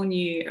whole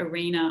new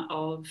arena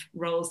of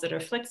roles that are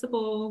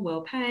flexible,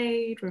 well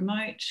paid,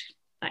 remote,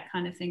 that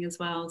kind of thing as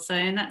well. So,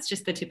 and that's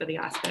just the tip of the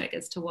iceberg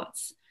as to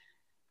what's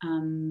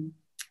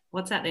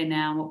out there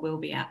now and what will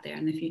be out there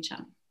in the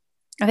future.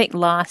 I think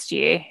last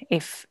year,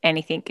 if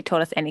anything, it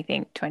taught us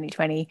anything,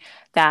 2020,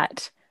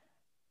 that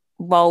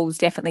roles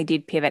definitely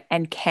did pivot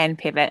and can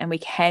pivot, and we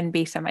can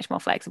be so much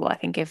more flexible. I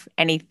think if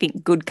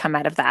anything good come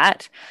out of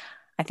that,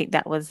 I think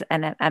that was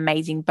an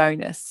amazing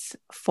bonus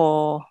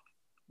for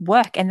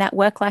work and that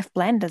work-life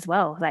blend as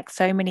well. Like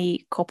so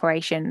many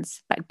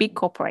corporations, like big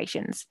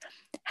corporations,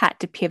 had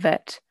to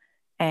pivot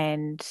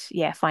and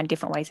find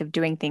different ways of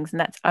doing things,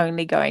 and that's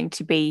only going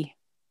to be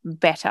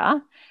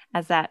better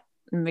as that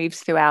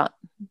moves throughout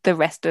the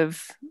rest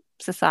of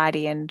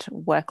society and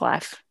work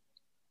life.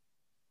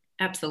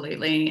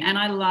 Absolutely. And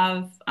I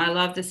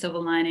love the silver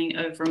lining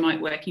of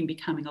remote working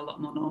becoming a lot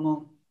more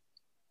normal.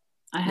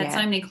 I had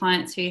so many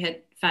clients who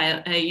had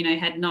failed,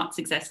 had not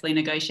successfully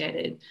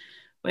negotiated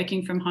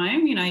working from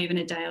home, even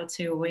a day or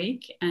 2 a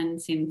week.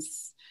 And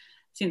since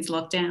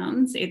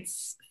lockdowns,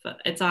 it's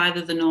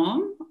either the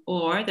norm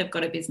or they've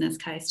got a business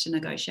case to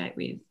negotiate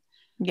with.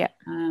 Yeah.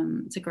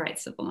 It's a great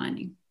silver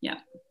lining. Yeah.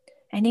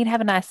 And you can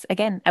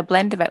have a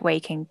blend of it where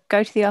you can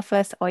go to the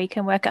office or you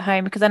can work at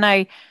home, because I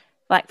know,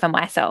 like for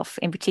myself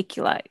in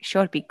particular,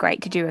 sure, it'd be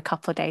great to do a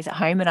couple of days at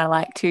home and I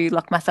like to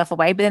lock myself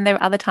away. But then there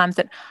are other times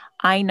that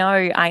I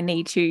know I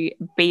need to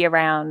be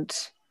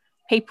around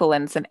people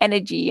and some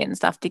energy and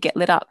stuff to get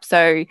lit up.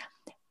 So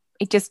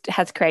it just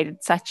has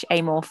created such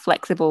a more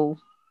flexible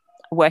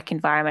work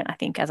environment, I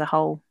think, as a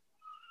whole.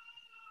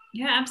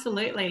 Yeah,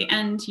 absolutely.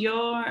 And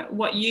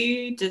what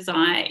you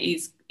desire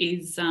is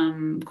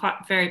quite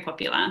very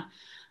popular.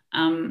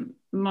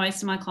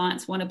 Most of my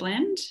clients want a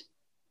blend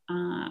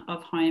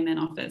of home and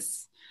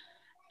office.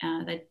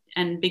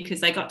 And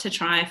because they got to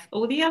try,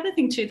 the other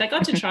thing too, they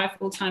got to try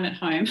full time at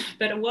home,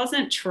 but it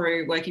wasn't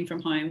true working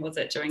from home, was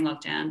it, during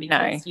lockdown?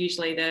 Because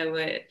usually there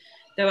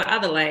were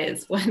other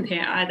layers, weren't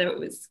there? Either it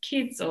was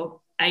kids or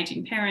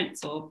aging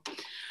parents or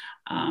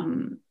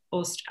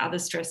other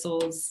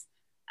stressors.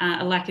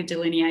 A lack of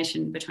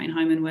delineation between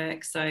home and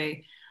work. So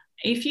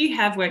if you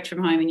have worked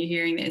from home and you're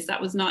hearing this,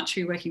 that was not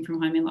true working from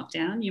home in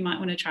lockdown. You might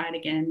want to try it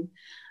again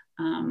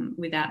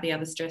without the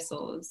other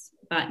stressors.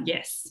 But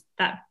yes,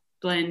 that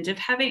blend of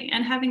having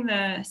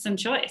some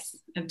choice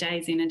of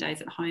days in and days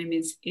at home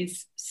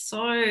is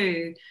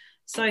so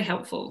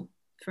helpful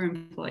for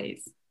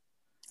employees.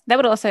 That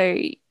would also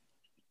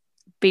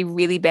be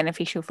really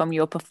beneficial from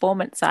your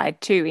performance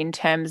side too, in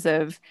terms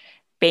of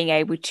being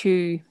able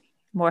to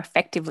more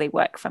effectively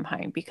work from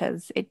home,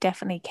 because it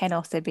definitely can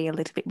also be a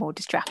little bit more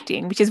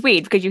distracting, which is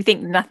weird because you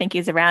think nothing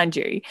is around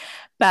you.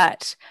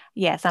 But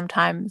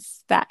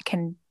sometimes that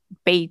can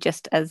be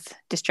just as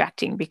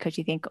distracting because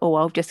you think, oh,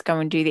 I'll just go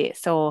and do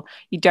this, or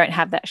you don't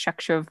have that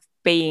structure of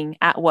being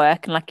at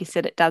work. And like you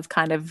said, it does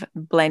kind of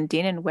blend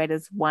in, and where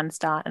does one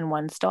start and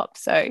one stop?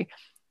 So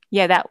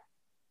that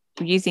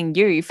using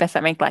you for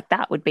something like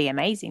that would be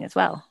amazing as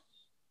well.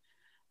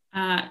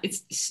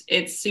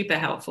 It's super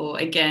helpful.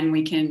 Again,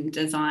 we can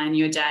design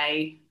your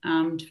day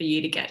for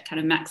you to get kind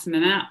of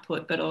maximum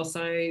output, but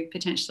also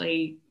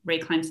potentially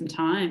reclaim some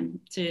time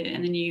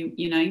and then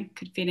you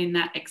could fit in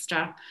that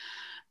extra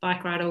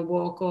bike ride or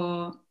walk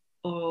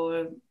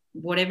or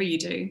whatever you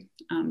do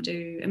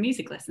a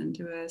music lesson,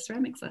 do a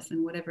ceramics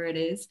lesson, whatever it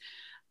is.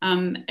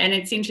 And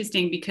it's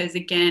interesting because,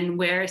 again,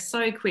 we're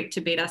so quick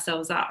to beat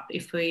ourselves up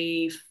if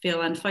we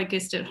feel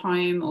unfocused at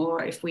home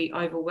or if we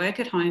overwork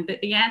at home. But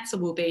the answer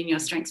will be in your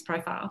strengths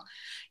profile.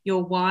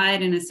 You're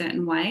wired in a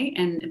certain way,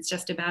 and it's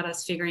just about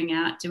us figuring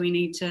out, do we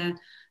need to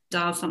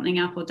dial something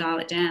up or dial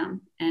it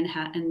down?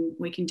 And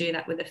we can do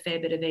that with a fair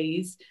bit of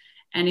ease.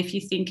 And if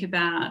you think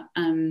about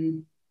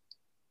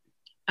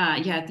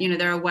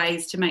there are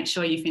ways to make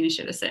sure you finish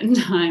at a certain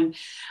time.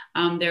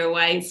 There are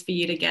ways for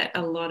you to get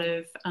a lot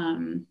of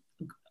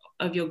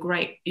your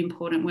great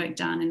important work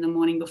done in the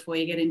morning before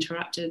you get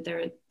interrupted. There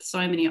are so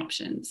many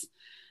options.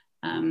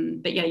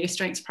 But yeah, your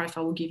strengths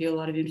profile will give you a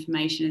lot of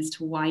information as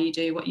to why you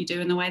do what you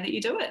do and the way that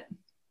you do it.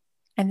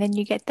 And then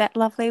you get that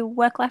lovely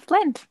work-life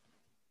blend.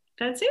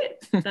 That's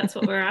it. That's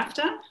what we're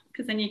after,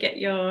 because then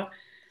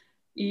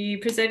you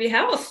preserve your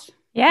health.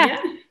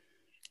 Yeah.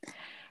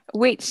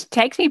 Which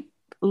takes me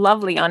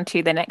lovely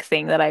onto the next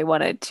thing that I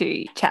wanted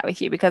to chat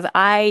with you, because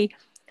I,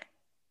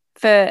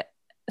 for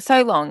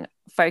so long,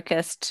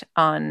 focused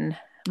on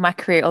my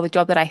career or the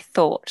job that I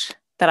thought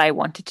that I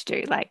wanted to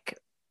do. Like,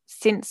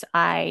 since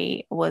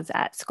I was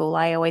at school,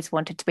 I always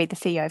wanted to be the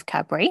CEO of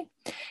Cadbury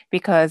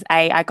because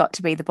A, I got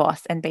to be the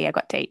boss, and B, I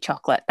got to eat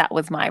chocolate. That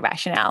was my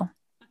rationale.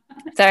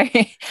 So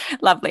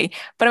lovely.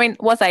 But I mean,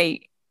 once I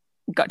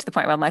got to the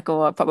point where I'm like,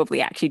 oh, I probably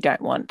actually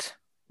don't want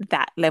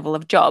that level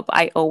of job.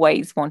 I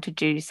always wanted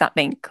to do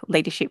something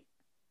leadership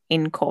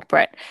in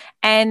corporate,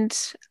 and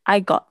I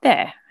got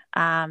there.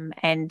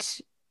 And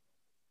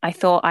I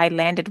thought I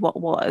landed what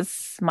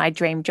was my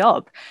dream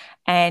job,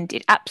 and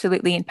it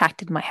absolutely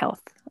impacted my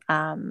health.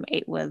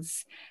 It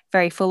was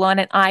very full on,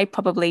 and I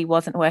probably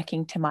wasn't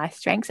working to my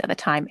strengths at the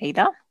time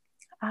either.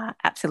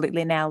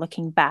 Absolutely. Now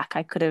looking back,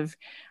 I could have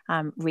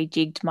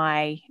rejigged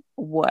my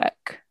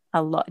work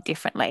a lot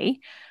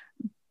differently.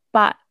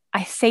 But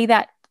I see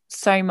that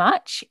so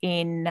much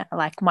in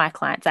like my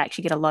clients. I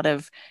actually get a lot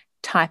of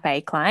type A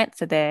clients,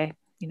 so they're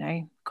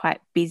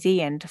quite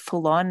busy and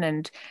full on,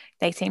 and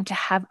they seem to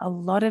have a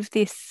lot of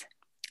this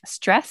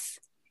stress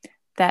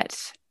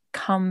that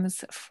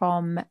comes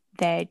from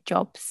their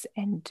jobs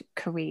and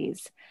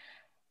careers.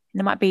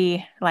 And it might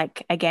be,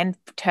 like, again,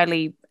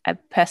 totally a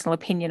personal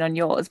opinion on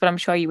yours, but I'm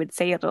sure you would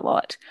see it a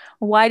lot.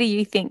 Why do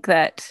you think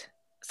that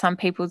some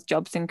people's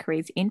jobs and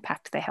careers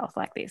impact their health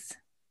like this?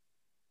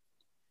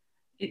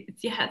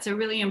 It's a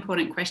really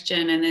important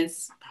question, and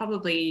there's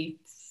probably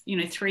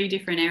 3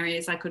 different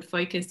areas I could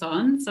focus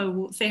on. So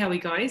we'll see how we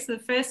go. So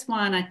the first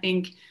one, I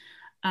think,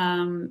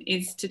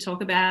 is to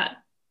talk about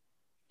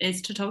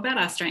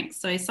our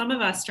strengths. So some of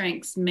our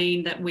strengths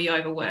mean that we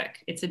overwork.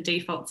 It's a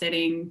default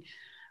setting.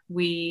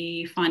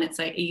 We find it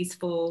so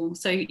easeful.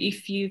 So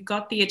if you've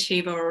got the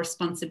achiever or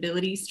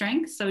responsibility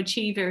strength, so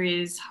achiever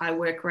is high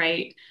work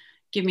rate,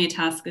 give me a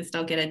task list,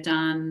 I'll get it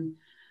done,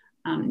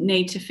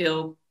 need to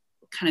feel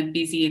kind of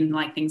busy and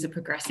like things are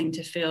progressing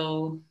to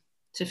feel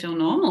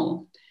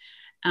normal.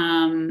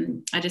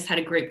 I just had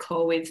a group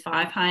call with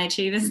 5 high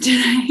achievers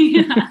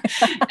today,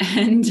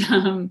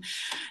 and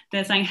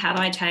they're saying, how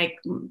do I take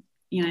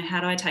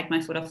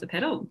my foot off the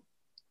pedal?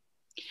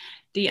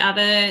 The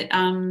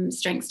other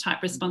strengths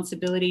type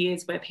responsibility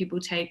is where people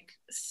take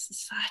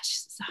such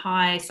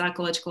high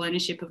psychological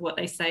ownership of what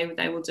they say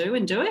they will do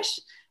and do it,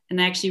 and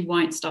they actually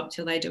won't stop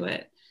till they do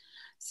it.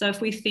 So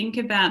if we think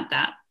about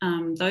that,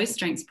 those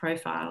strengths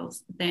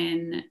profiles,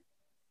 then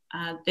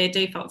their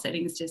default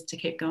setting is just to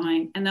keep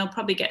going, and they'll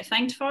probably get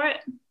thanked for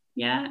it,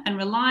 and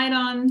relied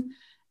on,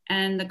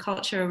 and the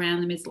culture around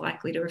them is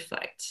likely to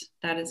reflect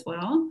that as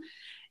well.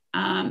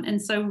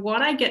 And so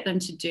what I get them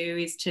to do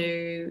is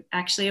to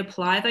actually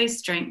apply those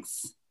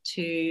strengths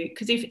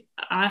because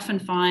I often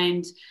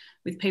find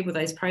with people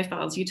those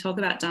profiles, you talk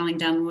about dialing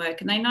down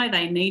work and they know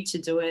they need to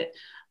do it,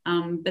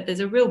 but there's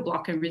a real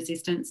block of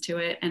resistance to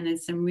it, and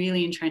there's some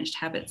really entrenched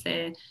habits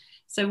there.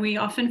 So we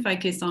often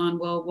focus on,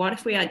 well, what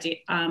if we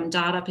dialed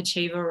up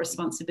achiever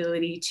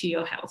responsibility to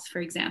your health, for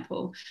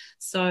example?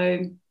 So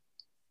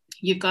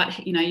you've got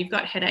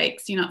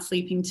headaches, you're not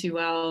sleeping too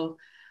well,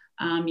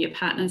 your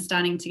partner's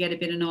starting to get a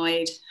bit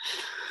annoyed.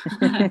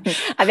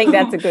 I think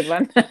that's a good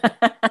one.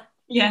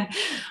 Yeah.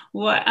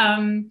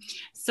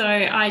 So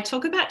I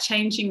talk about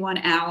changing 1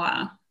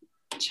 hour.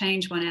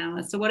 Change 1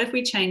 hour. So what if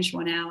we change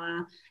 1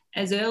 hour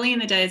as early in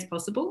the day as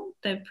possible?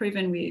 They've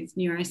proven with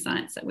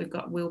neuroscience that we've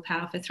got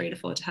willpower for 3 to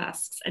 4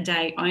 tasks a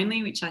day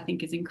only, which I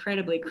think is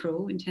incredibly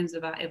cruel in terms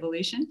of our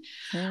evolution.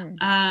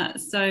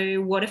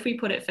 So what if we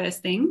put it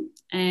first thing?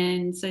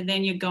 And so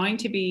then you're going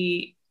to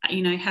be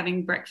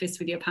having breakfast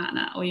with your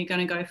partner, or you're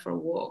going to go for a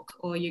walk,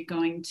 or you're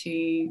going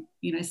to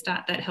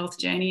start that health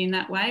journey in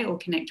that way, or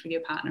connect with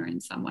your partner in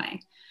some way.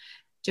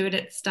 do it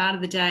at the start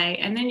of the day,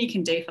 and then you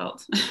can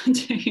default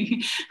to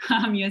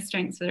your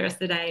strengths for the rest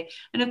of the day.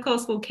 And of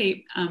course, we'll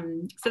keep,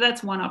 so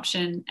that's one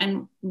option.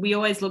 And we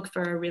always look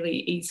for a really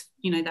ease,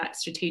 that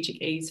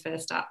strategic ease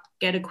first up,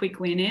 get a quick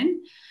win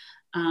in.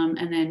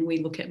 And then we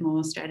look at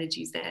more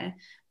strategies there.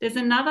 There's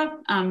another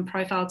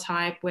profile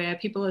type where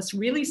people are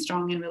really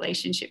strong in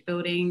relationship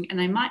building, and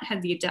they might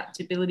have the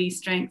adaptability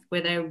strength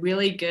where they're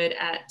really good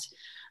at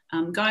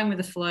going with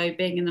the flow,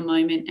 being in the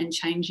moment and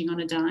changing on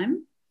a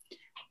dime.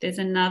 There's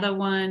another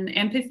one,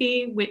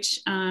 empathy,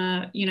 which,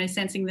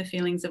 sensing the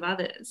feelings of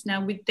others.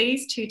 Now, with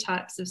these two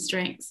types of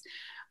strengths,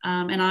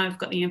 and I've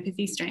got the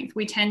empathy strength,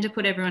 we tend to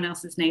put everyone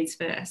else's needs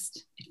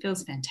first. It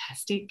feels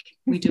fantastic.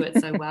 We do it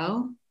so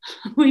well.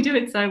 We do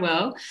it so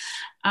well.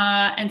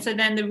 And so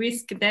then the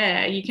risk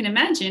there, you can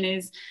imagine,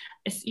 is,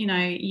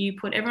 you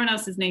put everyone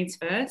else's needs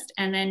first,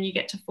 and then you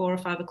get to 4 or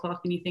 5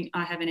 o'clock and you think,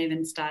 I haven't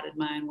even started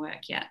my own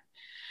work yet.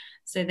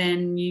 So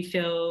then you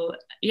feel,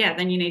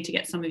 then you need to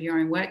get some of your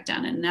own work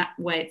done. And that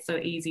way it's so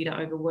easy to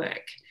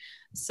overwork.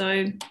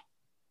 So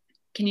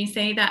can you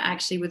see that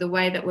actually with the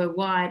way that we're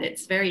wired,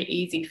 it's very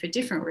easy for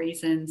different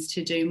reasons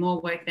to do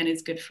more work than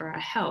is good for our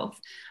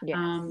health. Yes.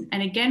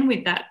 And again,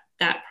 with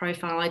that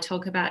profile, I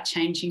talk about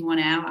changing 1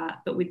 hour,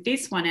 but with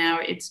this 1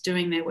 hour, it's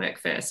doing their work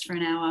first for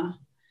an hour.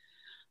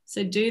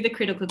 So do the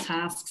critical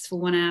tasks for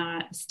 1 hour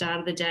at the start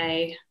of the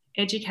day,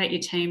 educate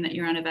your team that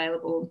you're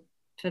unavailable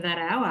for that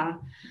hour.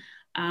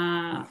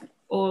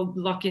 Or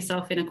lock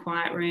yourself in a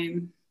quiet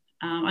room.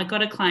 I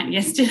got a client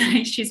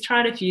yesterday. She's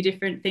tried a few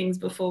different things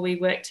before we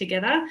worked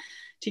together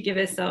to give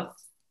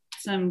herself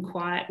some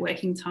quiet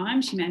working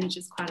time. She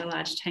manages quite a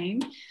large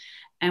team.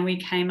 And we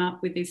came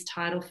up with this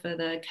title for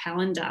the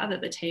calendar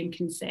that the team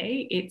can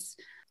see. It's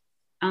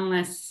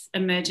unless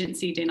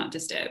emergency, do not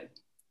disturb.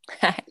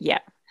 Yeah.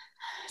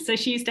 So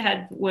she used to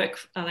have work,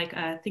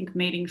 I think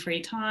meeting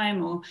free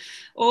time, or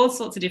all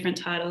sorts of different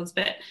titles.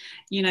 But,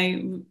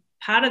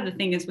 part of the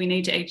thing is we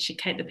need to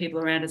educate the people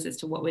around us as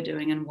to what we're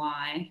doing and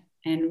why,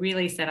 and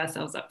really set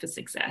ourselves up for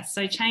success.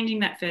 So changing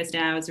that first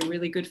hour is a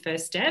really good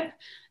first step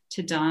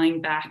to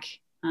dialing back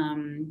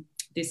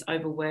this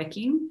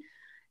overworking.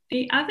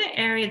 The other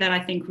area that I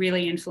think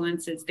really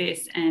influences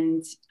this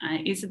is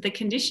the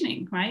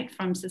conditioning, right?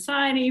 From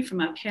society,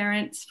 from our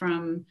parents,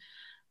 from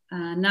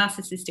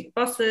narcissistic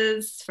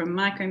bosses, from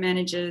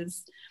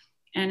micromanagers,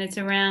 and it's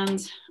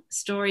around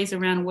stories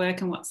around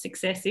work and what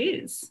success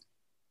is.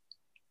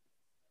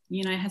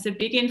 Has a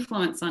big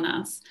influence on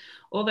us.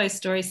 All those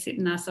stories sit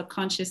in our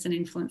subconscious and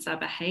influence our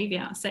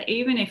behaviour. So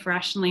even if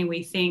rationally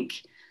we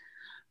think,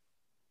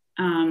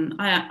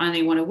 I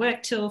only want to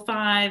work till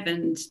 5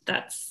 and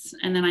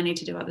then I need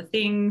to do other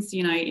things,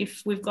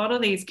 if we've got all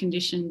these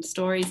conditioned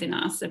stories in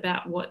us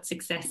about what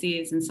success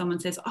is, and someone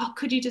says, oh,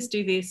 could you just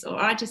do this?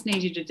 Or I just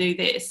need you to do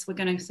this. We're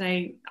going to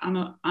say, I'm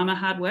a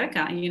hard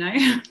worker,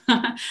 Yeah.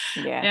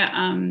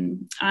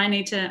 I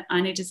need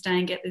to stay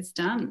and get this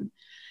done.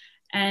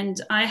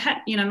 And I had,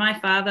 my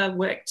father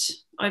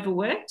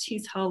overworked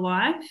his whole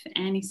life,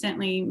 and he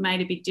certainly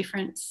made a big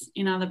difference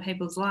in other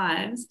people's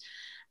lives.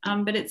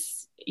 But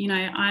it's,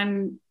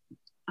 I'm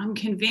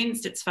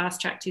convinced it's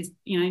fast-tracked his,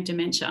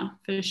 dementia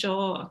for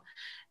sure.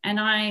 And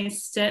I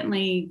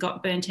certainly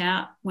got burnt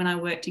out when I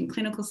worked in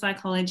clinical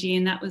psychology,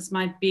 and that was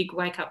my big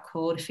wake-up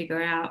call to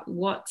figure out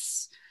what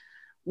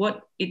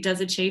does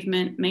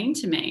achievement mean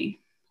to me?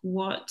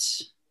 What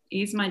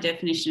is my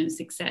definition of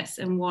success,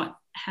 and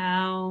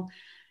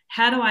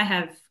how do I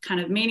have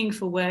kind of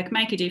meaningful work,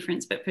 make a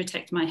difference, but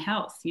protect my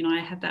health? I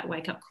had that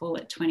wake-up call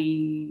at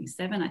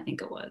 27, I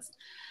think it was.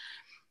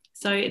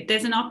 So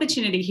there's an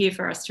opportunity here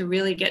for us to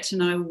really get to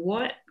know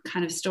what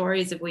kind of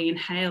stories have we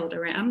inhaled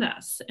around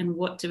us, and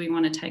what do we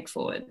want to take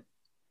forward?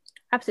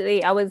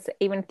 Absolutely. I was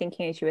even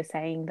thinking as you were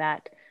saying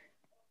that,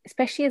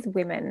 especially as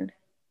women,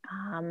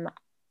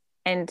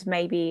 and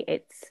maybe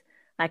it's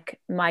like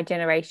my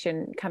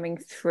generation coming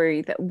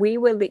through, that we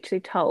were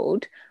literally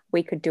told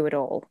we could do it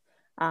all.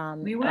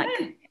 We were.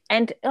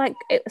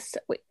 It's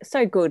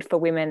so good for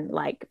women,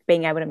 like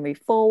being able to move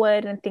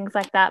forward and things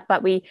like that.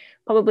 But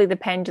the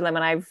pendulum,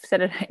 and I've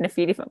said it in a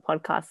few different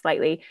podcasts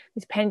lately,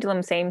 this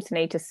pendulum seems to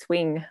need to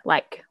swing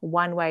like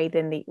one way,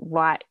 then the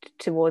right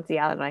towards the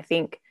other. And I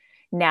think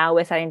now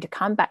we're starting to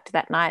come back to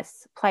that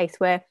nice place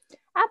where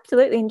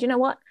absolutely, and you know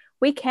what?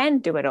 We can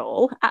do it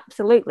all,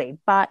 absolutely.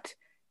 But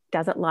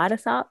does it light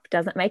us up?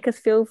 Does it make us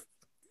feel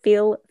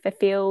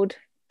fulfilled?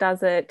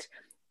 Does it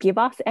give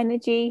us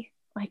energy?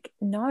 Like,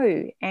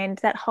 no. And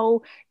that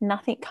whole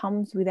nothing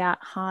comes without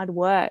hard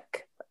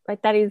work,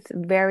 like that is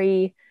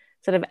very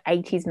sort of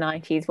 80s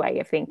 90s way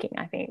of thinking,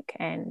 I think.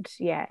 And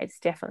yeah, it's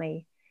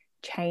definitely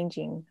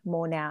changing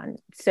more now, and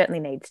certainly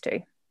needs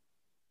to.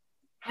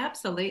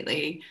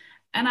 Absolutely.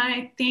 And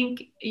I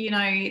think,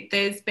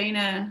 there's been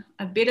a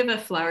bit of a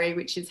flurry,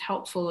 which is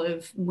helpful,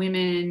 of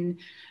women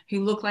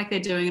who look like they're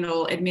doing it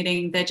all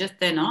admitting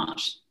they're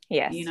not.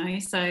 Yes.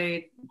 So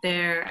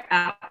they're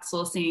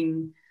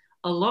outsourcing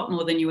a lot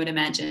more than you would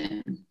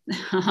imagine.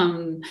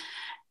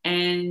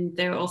 And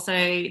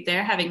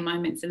they're having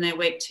moments in their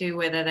week too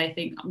where they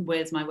think,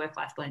 where's my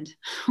work-life blend?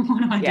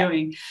 What am I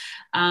doing?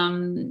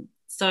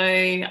 So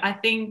I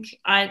think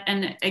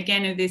and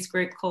again, with this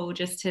group call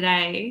just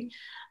today,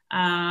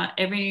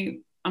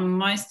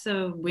 most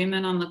of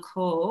women on the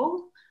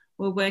call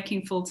were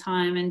working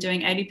full-time and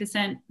doing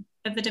 80%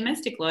 of the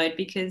domestic load,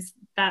 because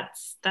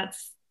that's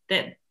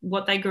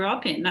what they grew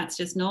up in. That's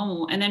just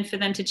normal. And then for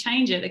them to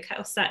change it, of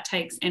course, that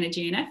takes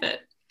energy and effort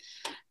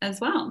as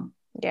well.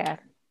 Yeah.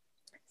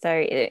 So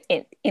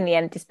in the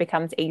end, it just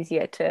becomes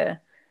easier to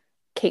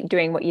keep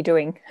doing what you're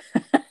doing,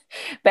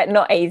 but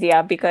not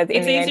easier, because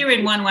it's easier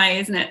in one way,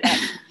 isn't it?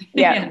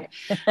 Yeah.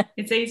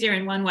 It's easier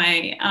in one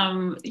way.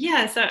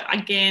 So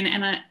again,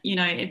 and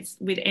it's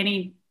with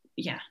any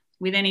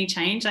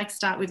change, like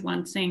start with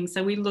one thing.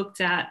 So we looked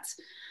at,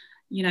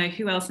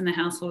 who else in the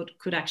household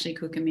could actually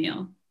cook a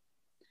meal,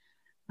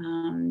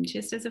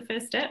 just as a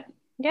first step.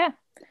 Yeah.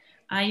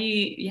 Are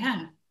you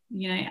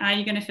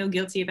going to feel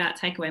guilty about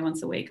takeaway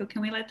once a week, or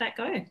can we let that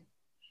go?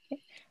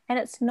 And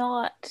it's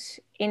not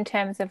in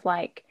terms of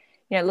like,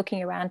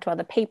 looking around to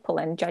other people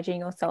and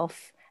judging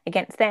yourself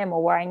against them,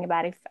 or worrying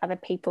about if other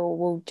people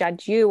will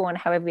judge you on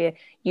however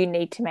you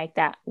need to make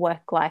that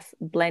work-life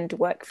blend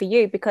work for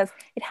you, because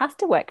it has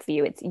to work for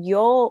you. It's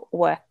your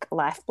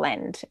work-life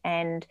blend.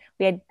 And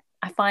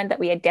I find that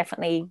we are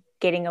definitely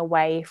getting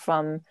away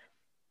from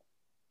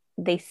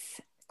this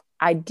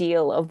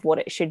ideal of what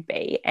it should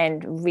be,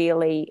 and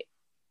really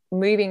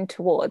moving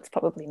towards,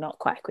 probably not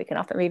quite quick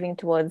enough, but moving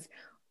towards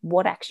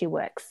what actually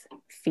works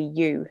for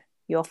you,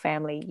 your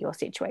family, your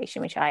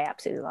situation, which I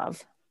absolutely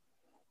love.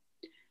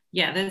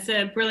 Yeah, there's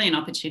a brilliant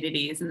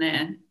opportunity, isn't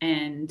there?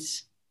 And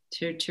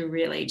to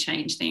really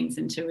change things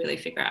and to really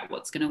figure out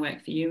what's going to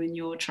work for you and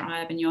your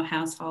tribe and your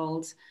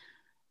household.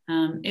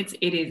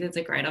 It's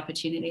a great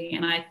opportunity.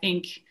 And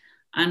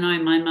I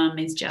know my mum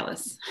is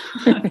jealous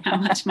of how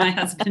much my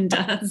husband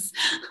does.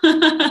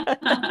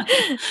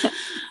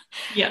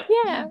 Yeah.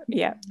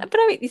 But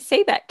I mean, you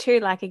see that too,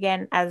 like,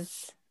 again,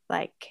 as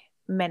like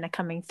men are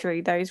coming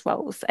through, those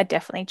roles are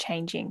definitely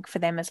changing for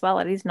them as well.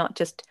 It is not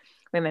just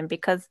women,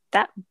 because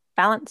that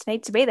balance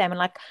needs to be there. And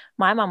like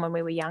my mum, when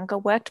we were younger,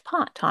 worked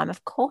part-time.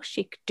 Of course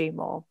she could do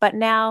more, but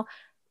now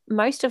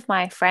most of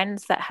my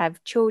friends that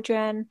have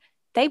children,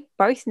 they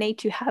both need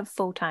to have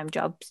full-time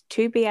jobs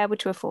to be able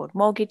to afford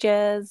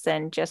mortgages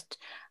and just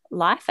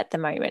life at the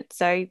moment.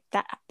 So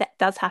that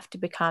does have to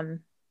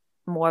become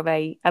more of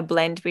a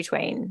blend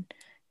between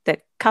the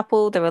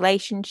couple, the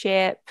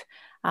relationship,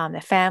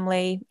 the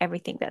family,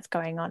 everything that's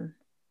going on.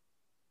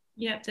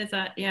 Yep, there's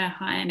a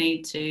higher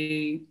need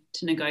to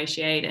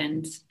negotiate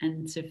and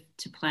to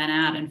plan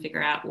out and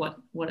figure out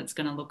what it's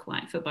going to look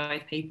like for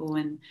both people,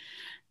 and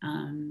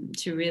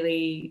to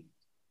really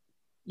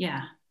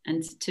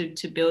and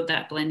to build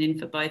that blend in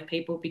for both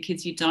people,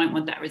 because you don't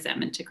want that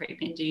resentment to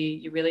creep into you.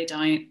 You really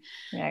don't.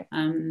 No.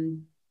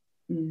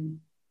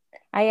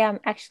 I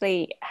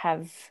actually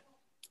have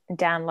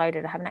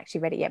downloaded, I haven't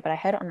actually read it yet, but I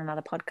heard it on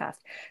another podcast.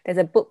 There's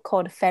a book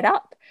called Fed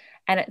Up,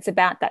 and it's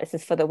about that. This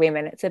is for the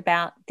women. It's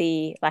about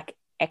the like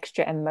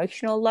extra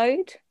emotional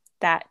load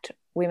that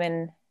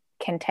women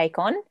can take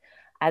on,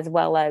 as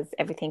well as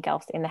everything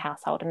else in the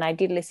household. And I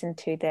did listen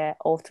to the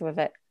author of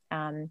it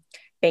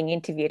being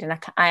interviewed, and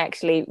I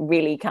actually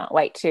really can't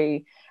wait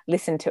to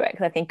listen to it,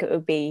 because I think it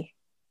would be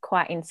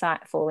quite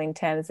insightful in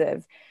terms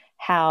of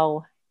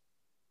how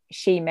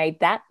she made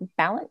that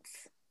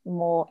balance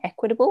more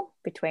equitable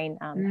between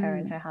her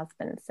and her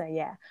husband. So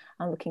yeah,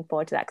 I'm looking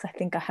forward to that, because I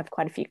think I have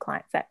quite a few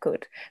clients that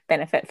could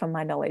benefit from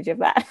my knowledge of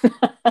that.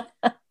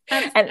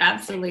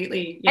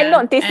 Absolutely. Yeah. And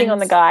not dissing on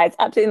the guys,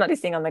 absolutely not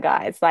dissing on the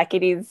guys. Like,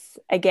 it is,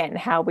 again,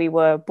 how we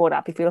were brought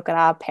up. If we look at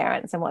our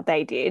parents and what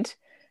they did,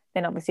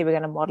 then obviously we're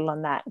going to model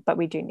on that, but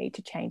we do need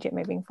to change it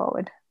moving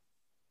forward.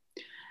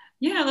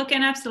 Yeah, look,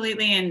 and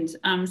absolutely.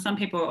 And some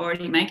people are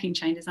already making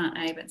changes, aren't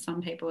they? But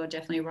some people are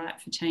definitely ripe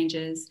for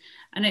changes.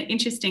 And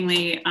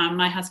interestingly,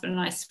 my husband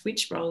and I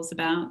switched roles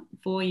about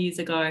 4 years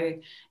ago,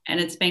 and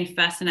it's been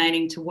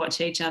fascinating to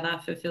watch each other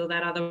fulfill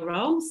that other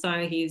role.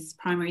 So he's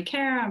primary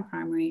carer, I'm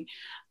primary,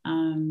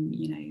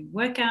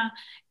 worker,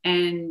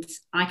 and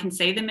I can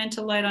see the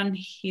mental load on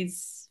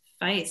his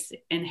face,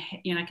 and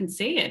I can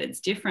see it. It's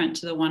different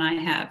to the one I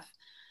have.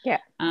 Yeah.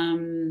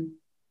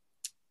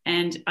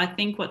 And I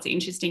think what's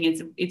interesting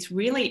is it's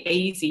really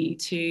easy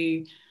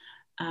to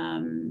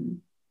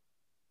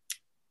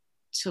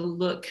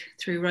look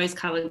through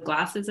rose-coloured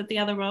glasses at the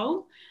other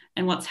role.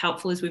 And what's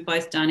helpful is we've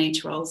both done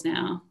each roles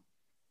now.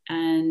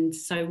 And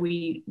so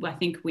I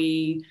think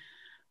we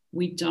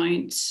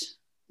don't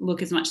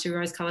look as much through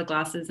rose-coloured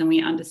glasses, and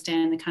we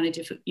understand the kind of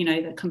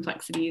the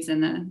complexities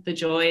and the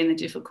joy and the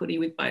difficulty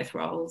with both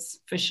roles,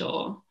 for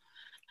sure.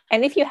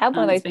 And if you have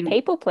one of those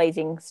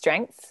people-pleasing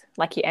strengths,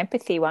 like your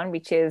empathy one,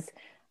 which is,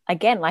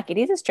 again, like, it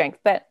is a strength,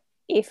 but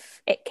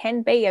if it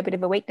can be a bit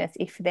of a weakness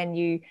if then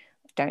you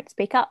don't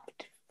speak up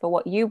for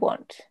what you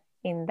want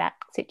in that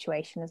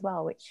situation as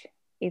well, which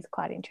is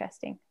quite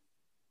interesting.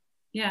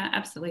 Yeah,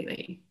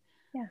 absolutely.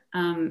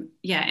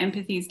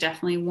 Empathy is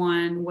definitely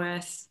one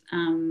worth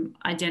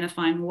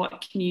identifying.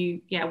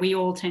 We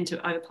all tend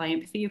to overplay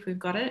empathy if we've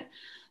got it.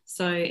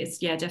 So it's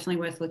definitely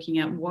worth looking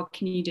at what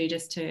can you do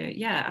just to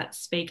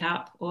speak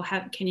up, or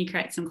can you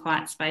create some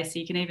quiet space so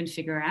you can even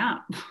figure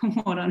out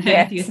what on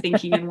earth you're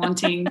thinking and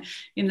wanting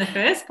in the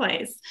first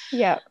place.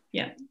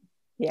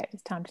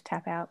 It's time to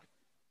tap out.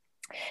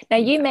 Now,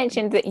 you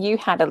mentioned that you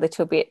had a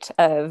little bit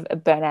of a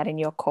burnout in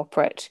your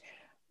corporate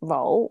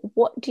role.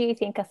 What do you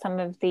think are some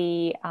of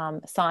the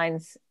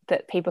signs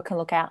that people can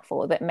look out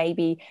for, that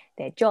maybe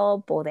their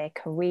job or their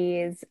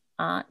careers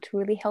aren't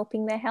really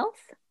helping their health?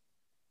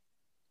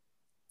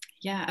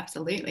 Yeah,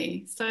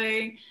 absolutely.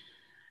 So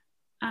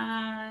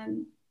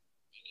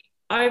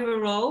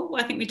overall,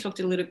 I think we talked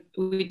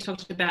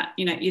about,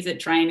 is it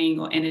draining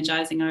or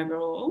energizing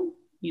overall,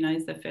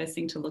 is the first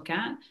thing to look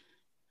at.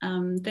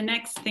 The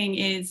next thing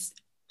is,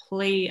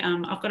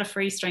 I've got a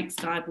free strengths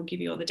guide. We'll give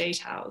you all the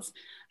details.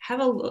 Have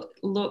a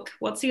look,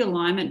 what's the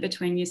alignment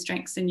between your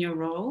strengths and your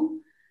role?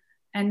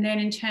 And then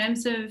in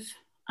terms of,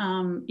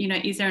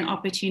 is there an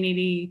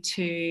opportunity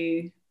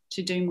to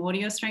do more to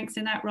your strengths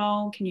in that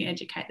role? Can you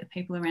educate the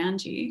people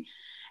around you?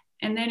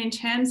 And then in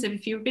terms of,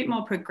 if you're a bit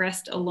more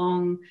progressed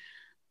along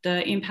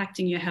the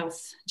impacting your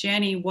health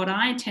journey, what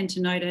I tend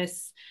to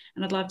notice,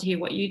 and I'd love to hear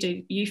what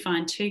you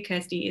find too,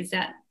 Kirsty, is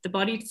that the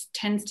body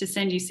tends to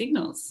send you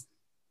signals.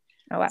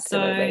 Oh,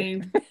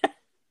 absolutely.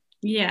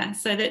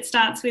 So that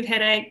starts with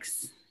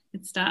headaches.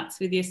 It starts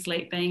with your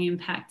sleep being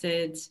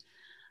impacted.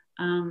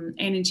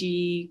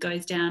 Energy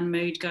goes down,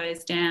 mood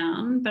goes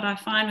down. But I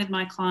find with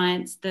my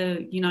clients,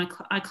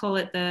 I call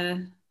it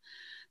the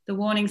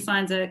warning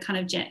signs are kind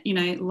of,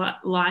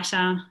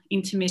 lighter,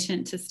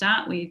 intermittent to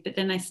start with, but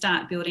then they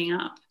start building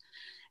up,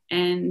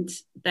 and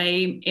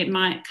it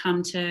might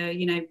come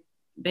to,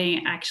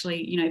 being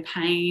actually,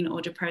 pain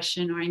or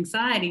depression or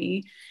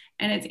anxiety.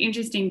 And it's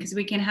interesting because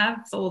we can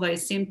have all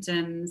those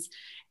symptoms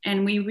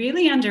and we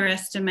really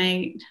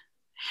underestimate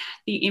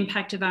the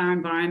impact of our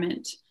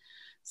environment.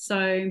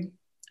 So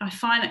I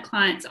find that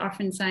clients are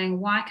often saying,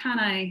 why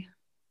can't I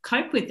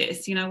cope with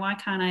this? Why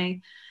can't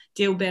I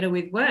deal better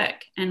with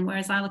work? And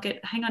whereas I look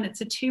at, hang on,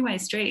 it's a two-way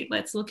street.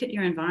 Let's look at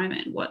your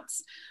environment.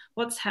 What's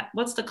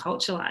the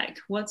culture like?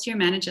 What's your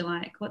manager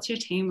like? What's your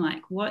team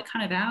like? What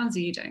kind of hours are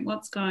you doing?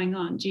 What's going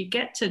on? Do you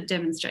get to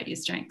demonstrate your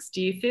strengths?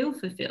 Do you feel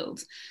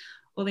fulfilled?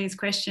 All these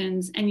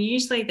questions. And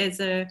usually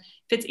if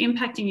it's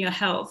impacting your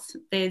health,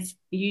 there's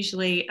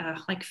usually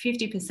like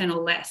 50%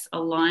 or less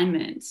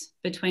alignment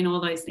between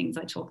all those things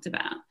I talked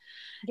about.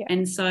 Yeah.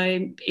 And so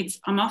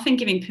I'm often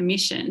giving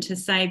permission to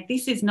say,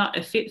 this is not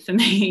a fit for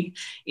me.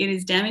 It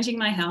is damaging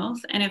my health.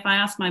 And if I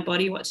ask my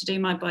body what to do,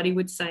 my body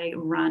would say,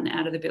 run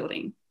out of the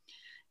building,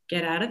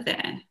 get out of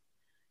there.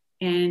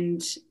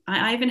 And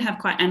I even have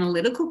quite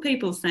analytical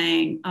people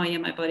saying, oh yeah,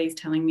 my body's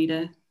telling me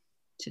to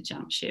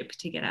jump ship,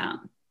 to get out.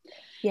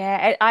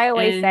 Yeah, I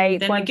always say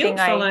then the guilt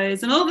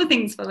follows and all the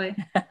things follow.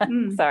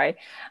 Sorry.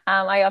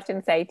 I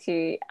often say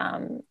to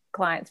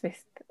clients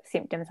with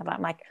symptoms,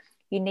 I'm like,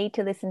 you need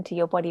to listen to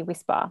your body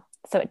whisper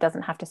so it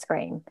doesn't have to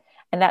scream.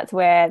 And that's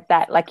where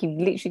that, like you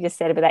literally just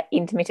said about that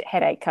intermittent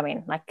headache come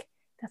in, like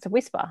that's a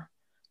whisper.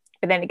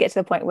 But then it gets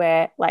to the point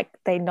where like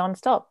they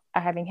nonstop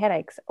are having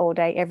headaches all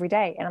day, every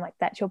day. And I'm like,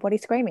 that's your body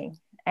screaming.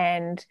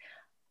 And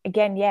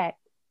again,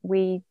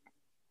 we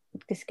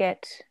just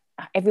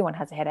everyone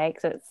has a headache,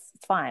 so it's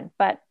fine.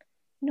 But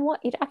you know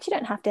what? You actually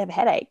don't have to have a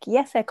headache.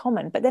 Yes, they're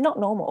common, but they're not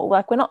normal.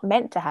 Like we're not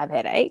meant to have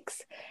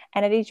headaches,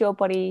 and it is your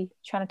body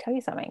trying to tell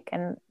you something.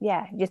 And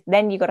just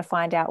then you got to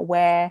find out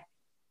where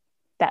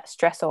that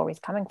stressor is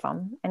coming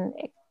from, and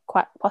it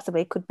quite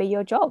possibly could be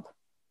your job.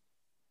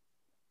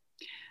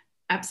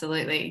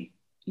 Absolutely.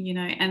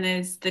 And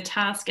there's the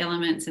task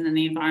elements and then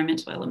the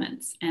environmental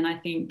elements. And I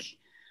think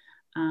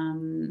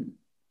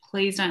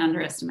please don't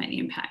underestimate the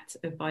impact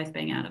of both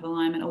being out of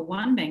alignment or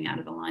one being out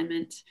of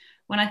alignment.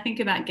 When I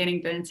think about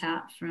getting burnt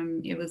out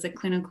it was a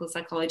clinical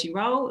psychology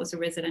role, it was a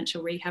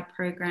residential rehab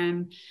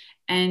program.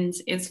 And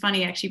it's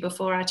funny, actually,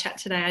 before our chat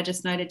today, I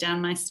just noted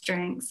down my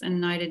strengths and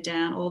noted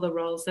down all the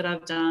roles that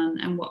I've done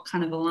and what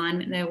kind of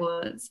alignment there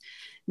was.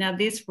 Now,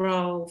 this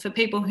role, for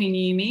people who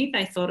knew me,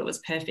 they thought it was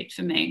perfect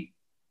for me.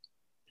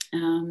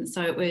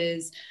 So it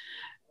was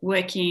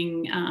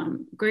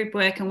working group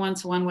work and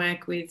one-to-one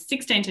work with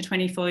 16 to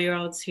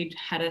 24-year-olds who'd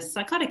had a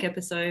psychotic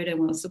episode, and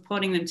we were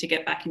supporting them to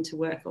get back into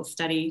work or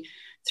study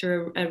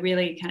through a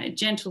really kind of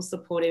gentle,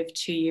 supportive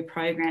 2-year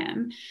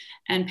program.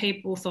 And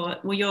people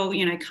thought, well,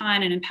 you're,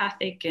 kind and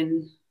empathic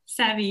and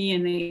savvy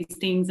and these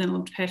things, and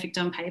looked perfect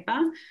on paper.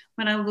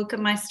 When I look at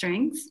my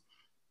strengths,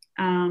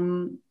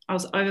 I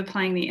was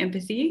overplaying the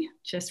empathy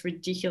just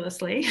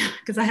ridiculously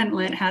because I hadn't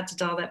learned how to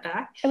dial that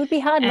back. It would be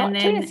hard not to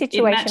in a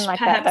situation like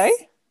that, though.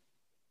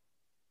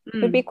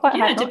 It would be quite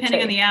hard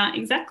depending on the hour.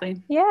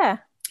 Exactly. Yeah.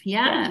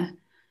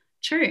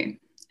 True.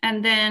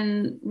 And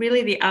then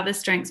really the other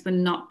strengths were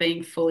not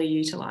being fully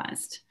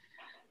utilised.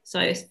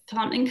 So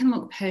something can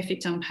look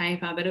perfect on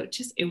paper, but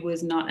it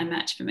was not a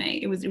match for me.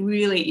 It was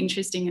really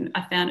interesting and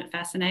I found it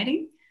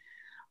fascinating.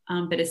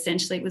 But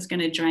essentially it was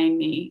going to drain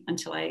me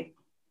until I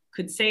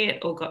could see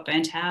it or got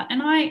burnt out.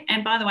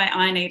 And by the way,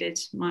 I needed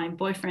my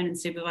boyfriend and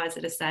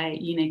supervisor to say,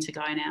 you need to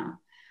go now.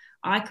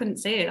 I couldn't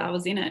see it. I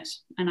was in it.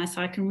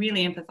 So I can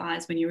really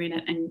empathize when you're in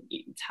it, and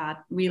it's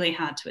really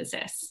hard to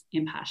assess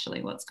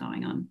impartially what's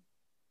going on.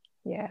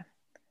 Yeah.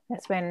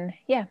 That's when,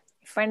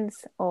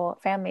 friends or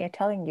family are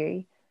telling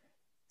you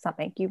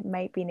something, you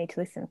maybe need to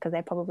listen, because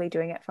they're probably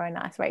doing it for a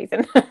nice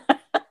reason.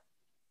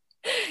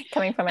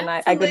 Coming from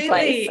a good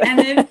place.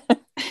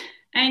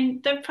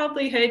 And they've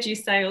probably heard you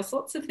say all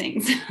sorts of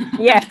things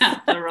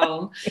about the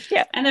role.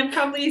 Yeah. And they've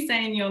probably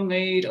seen your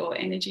mood or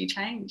energy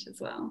change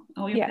as well,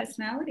 or your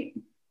personality.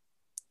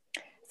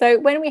 So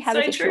when we have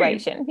a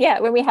situation,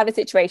 when we have a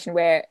situation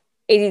where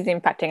it is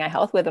impacting our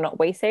health, whether or not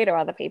we see it or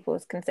other people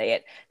can see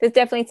it, there's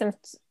definitely some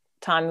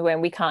time when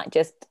we can't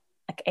just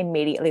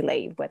immediately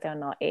leave, whether or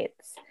not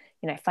it's,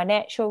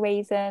 financial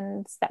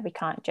reasons that we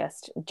can't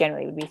just,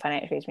 generally would be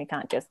financial reasons, we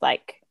can't just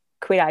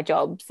quit our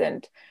jobs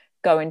and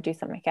go and do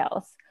something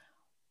else.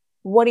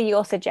 What are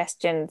your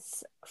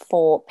suggestions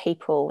for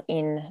people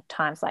in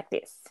times like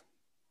this?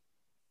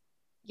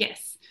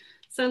 Yes.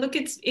 So look,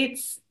 it's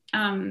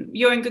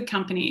you're in good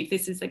company if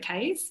this is the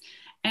case.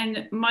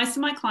 And most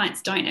of my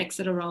clients don't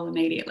exit a role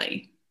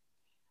immediately.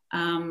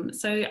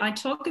 So I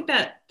talk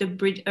about a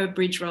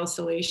bridge role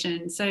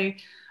solution. So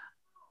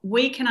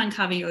we can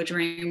uncover your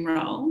dream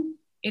role.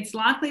 It's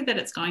likely that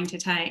it's going to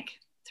take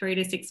 3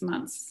 to 6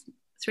 months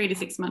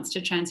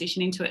to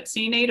transition into it. So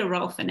you need a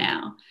role for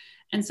now.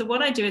 And so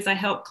what I do is I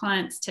help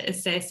clients to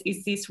assess,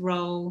 is this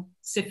role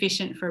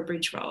sufficient for a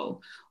bridge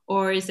role,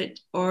 or is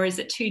it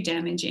too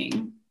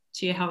damaging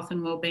to your health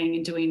and well-being,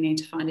 and do we need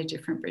to find a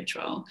different bridge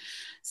role?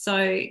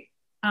 So,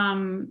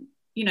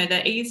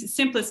 the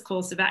simplest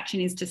course of action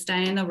is to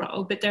stay in the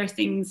role, but there are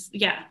things,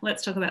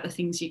 let's talk about the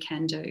things you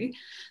can do.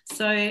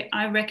 So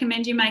I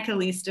recommend you make a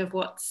list of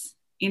what's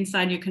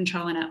inside your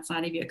control and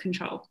outside of your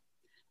control,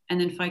 and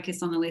then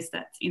focus on the list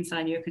that's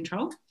inside your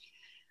control.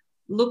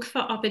 Look for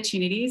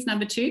opportunities.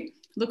 Number 2,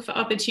 look for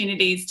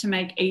opportunities to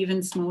make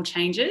even small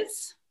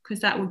changes, because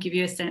that will give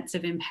you a sense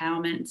of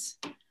empowerment.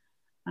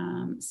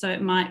 So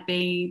it might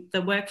be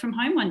the work from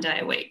home one day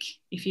a week.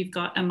 If you've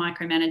got a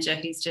micromanager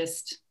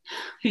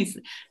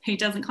who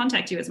doesn't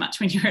contact you as much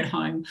when you're at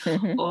home,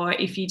 or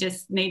if you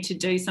just need to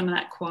do some of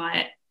that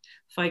quiet,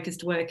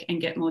 focused work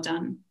and get more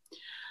done.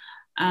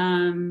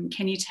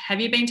 Have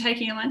you been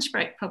taking a lunch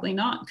break? Probably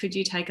not. Could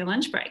you take a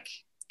lunch break?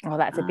 Oh,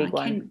 that's a big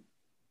one.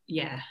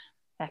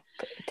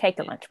 Take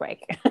a lunch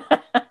break.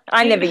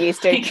 I never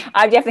used to.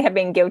 I definitely have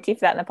been guilty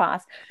for that in the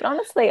past. But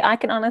honestly, I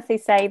can honestly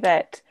say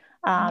that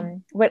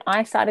when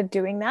I started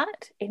doing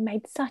that, it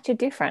made such a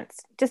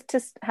difference. Just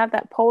to have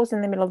that pause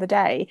in the middle of the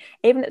day,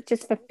 even if it's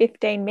just for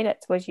 15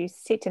 minutes, was you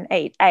sit and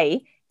eat.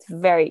 It's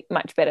very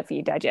much better for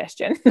your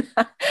digestion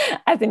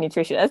as a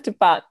nutritionist,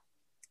 but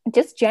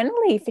just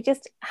generally for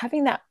just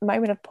having that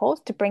moment of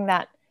pause to bring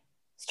that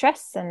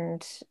stress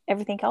and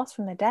everything else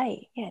from the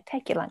day. Yeah,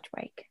 take your lunch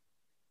break.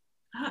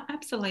 Oh,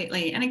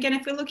 absolutely. And again,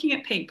 if we're looking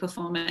at peak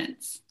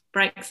performance,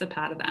 breaks are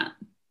part of that.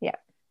 Yeah.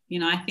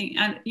 I think,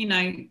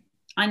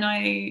 I know,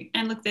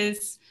 and look,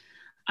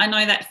 I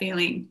know that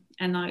feeling.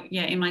 And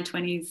in my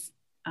 20s,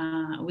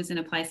 I was in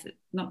a place that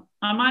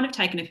I might have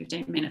taken a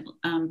 15-minute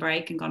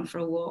break and gone for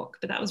a walk,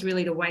 but that was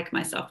really to wake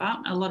myself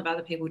up. A lot of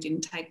other people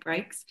didn't take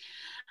breaks.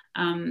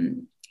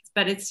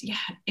 But it's,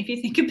 if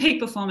you think of peak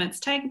performance,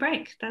 take a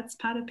break. That's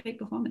part of peak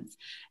performance.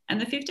 And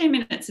the 15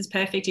 minutes is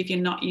perfect if you're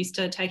not used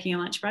to taking a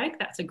lunch break.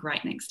 That's a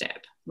great next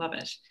step. Love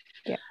it.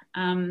 Yeah.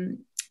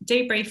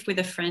 Debrief with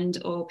a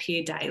friend or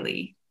peer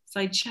daily.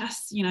 So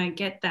just,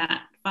 get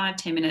that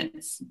 5-10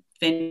 minutes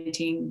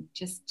venting,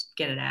 just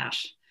get it out.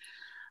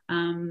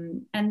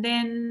 And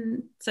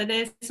then, so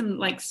there's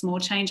some small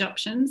change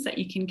options that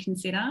you can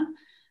consider.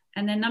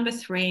 And then number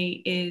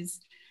 3 is,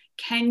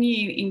 can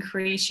you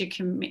increase your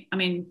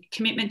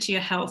commitment to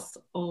your health,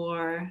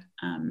 or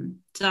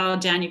dial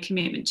down your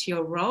commitment to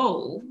your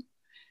role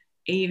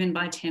even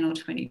by 10 or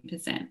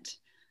 20%?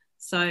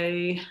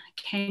 So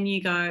can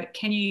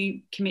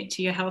you commit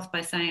to your health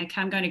by saying,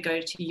 okay, I'm going to go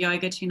to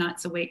yoga 2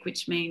 nights a week,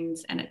 which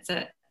means, and it's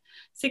at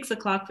 6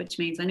 o'clock, which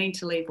means I need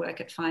to leave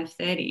work at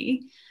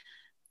 5:30.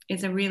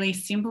 It's a really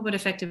simple but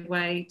effective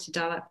way to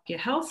dial up your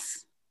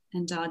health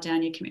and dial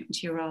down your commitment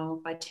to your role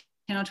by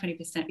 10 or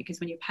 20%, because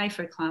when you pay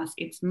for a class,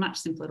 it's much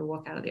simpler to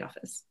walk out of the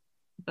office.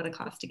 You've got a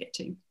class to get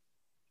to.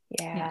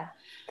 Yeah.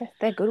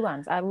 They're good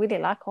ones. I really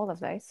like all of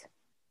those.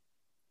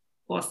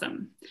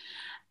 Awesome.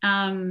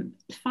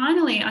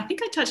 Finally, I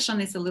think I touched on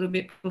this a little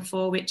bit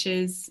before, which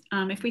is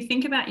if we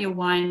think about your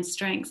why and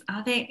strengths,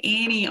 are there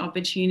any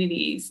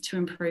opportunities to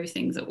improve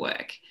things at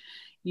work?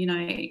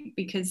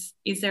 Because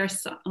is there a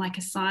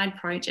side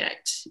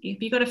project?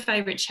 If you've got a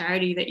favourite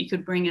charity that you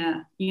could bring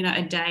a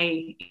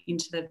day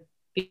into the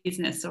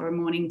business, or a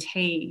morning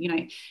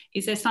tea,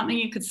 is there something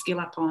you could skill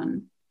up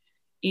on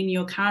in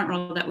your current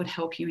role that would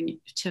help you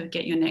to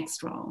get your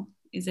next role?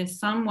 Is there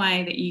some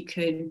way that you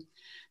could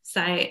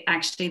say,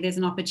 actually, there's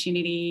an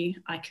opportunity,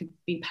 I could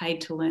be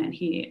paid to learn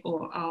here,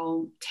 or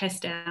I'll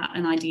test out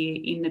an idea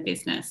in the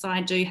business? So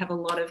I do have a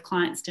lot of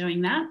clients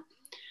doing that.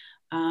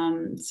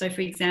 So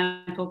for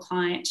example,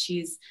 client,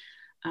 she's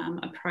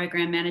a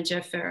program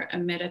manager for a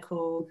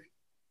medical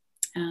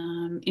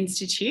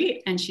institute,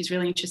 and she's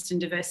really interested in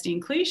diversity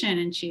inclusion,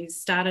 and she's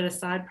started a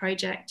side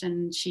project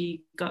and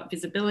she got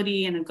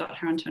visibility and I've got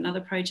her onto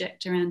another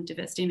project around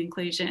diversity and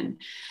inclusion.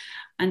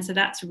 And so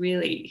that's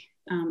really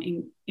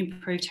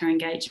improved her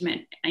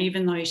engagement,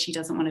 even though she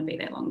doesn't want to be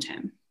there long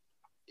term.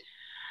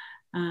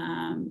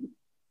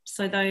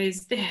 So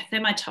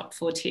they're my top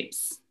 4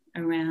 tips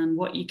around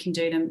what you can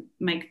do to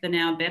make the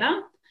now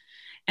better.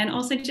 And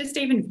also just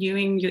even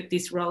viewing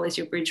this role as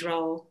your bridge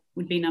role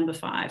would be number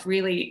 5.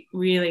 Really,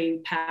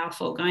 really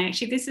powerful. Going,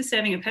 actually, this is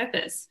serving a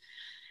purpose.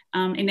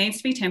 It needs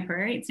to be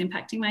temporary. It's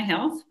impacting my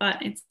health,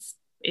 but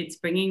it's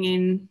bringing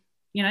in,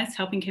 it's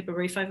helping keep a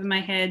roof over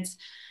my head.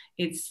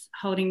 It's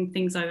holding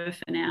things over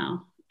for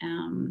now.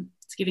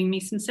 It's giving me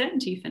some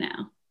certainty for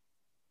now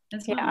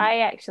as well. Yeah, I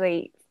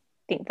actually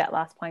think that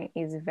last point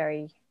is a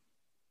very,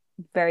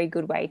 very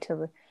good way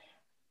to,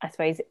 I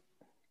suppose,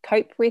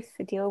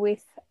 deal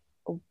with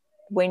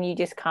when you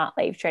just can't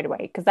leave straight away,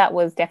 because that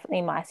was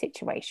definitely my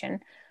situation.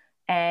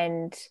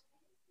 And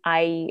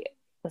I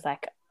was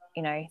like,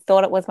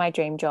 thought it was my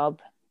dream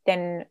job,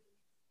 then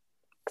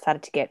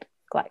started to get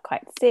quite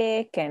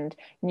sick and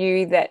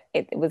knew that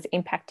it was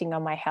impacting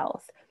on my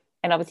health.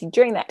 And obviously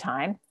during that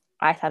time,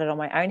 I started on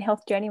my own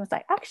health journey, was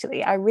like,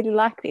 actually, I really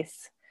like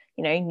this,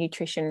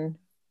 nutrition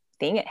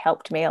thing. It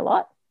helped me a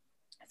lot.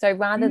 So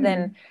rather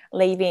than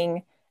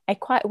leaving a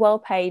quite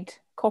well-paid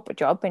corporate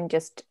job and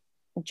just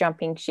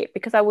jumping ship,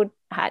 because I would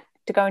had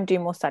to go and do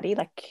more study.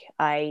 Like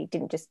I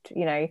didn't just,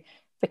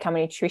 become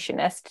a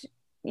nutritionist.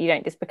 You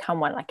don't just become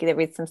one. Like there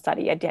is some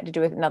study. I had to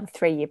do another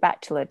 3-year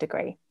bachelor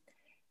degree.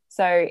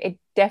 So it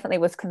definitely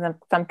was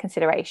some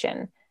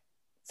consideration.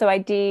 So I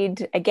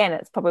did, again,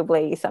 it's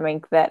probably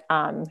something that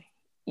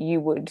you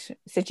would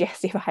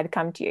suggest if I had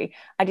come to you.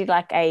 I did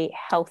like a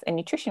health and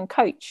nutrition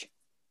coach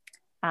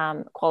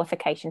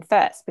qualification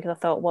first, because I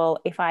thought, well,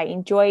 if I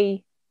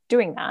enjoy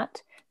doing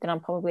that, then I'm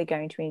probably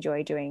going to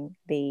enjoy doing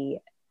the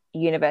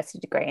university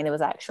degree. And there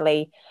was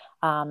actually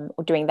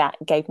doing that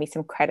gave me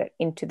some credit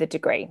into the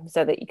degree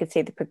so that you could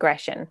see the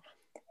progression.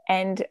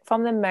 And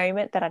from the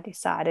moment that I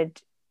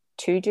decided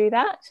to do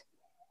that,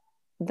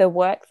 the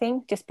work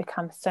thing just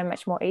becomes so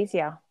much more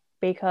easier,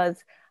 because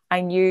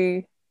I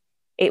knew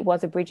it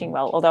was a bridging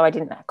role, although I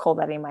didn't call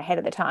that in my head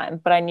at the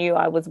time, but I knew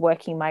I was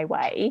working my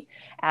way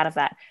out of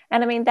that.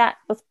 And I mean, that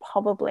was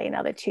probably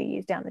another 2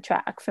 years down the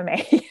track for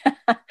me.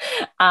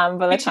 By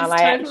the Which time is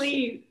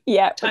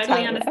I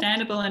totally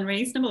understandable and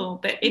reasonable.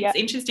 But it's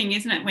interesting,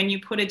 isn't it? When you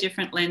put a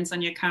different lens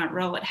on your current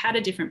role, it had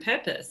a different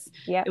purpose.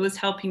 Yep. It was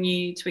helping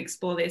you to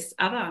explore this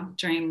other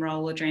dream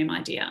role or dream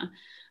idea,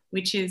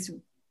 which is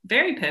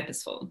very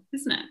purposeful,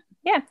 isn't it?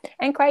 Yeah.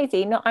 And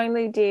crazy. Not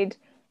only did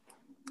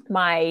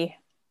my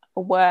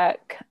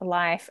work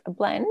life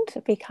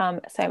blend become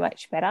so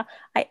much better,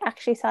 I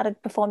actually started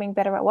performing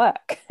better at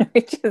work,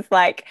 which is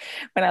like,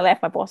 when I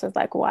left, my boss was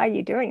like, why are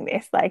you doing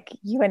this? Like,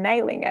 you are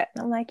nailing it.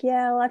 And I'm like,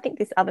 yeah, well, I think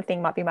this other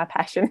thing might be my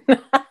passion.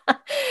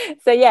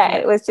 So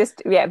it was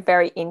just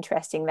very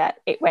interesting that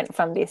it went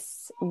from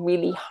this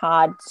really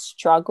hard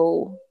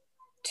struggle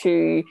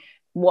to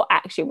what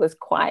actually was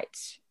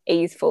quite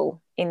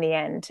easeful in the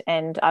end.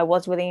 And I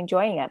was really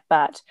enjoying it,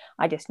 but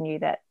I just knew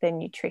that the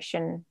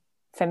nutrition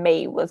for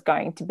me was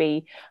going to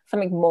be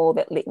something more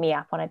that lit me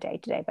up on a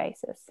day-to-day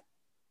basis.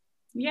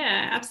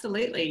 Yeah,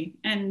 absolutely.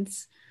 And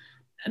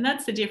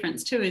that's the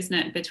difference too, isn't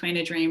it, between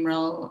a dream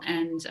role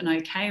and an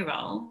okay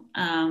role.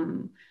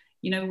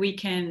 We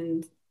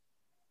can,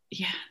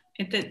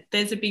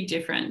 there's a big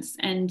difference.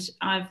 And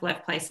I've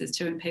left places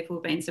too and people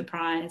have been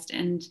surprised.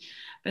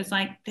 But it's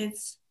like,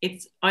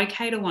 it's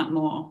okay to want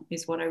more,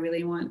 is what I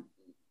really want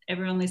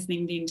everyone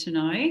listening in to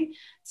know.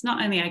 It's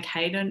not only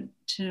okay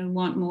to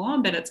want more,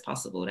 but it's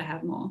possible to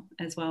have more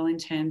as well, in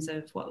terms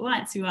of what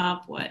lights you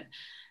up, what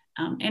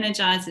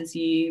energizes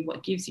you,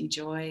 what gives you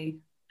joy,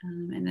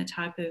 and the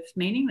type of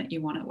meaning that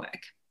you want at work.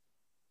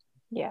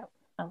 Yeah,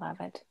 I love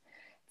it.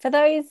 For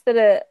those that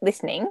are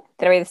listening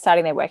that are either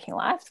starting their working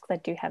lives, because I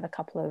do have a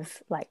couple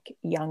of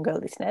younger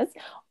listeners,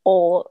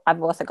 or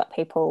I've also got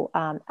people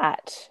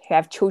who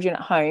have children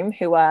at home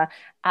who are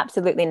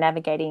absolutely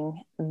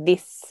navigating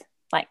this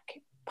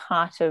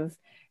part of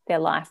their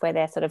life where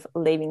they're sort of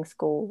leaving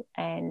school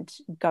and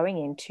going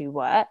into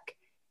work.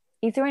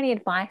 Is there any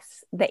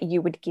advice that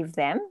you would give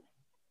them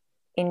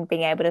in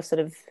being able to sort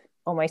of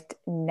almost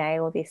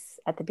nail this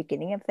at the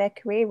beginning of their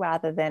career,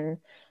 rather than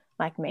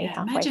like me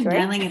halfway imagine through?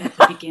 Nailing it at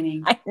the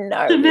beginning. I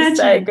know, it's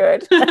so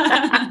good.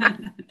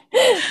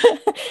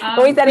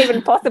 Or is that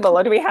even possible,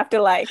 or do we have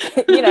to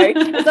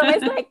it's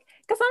almost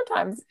because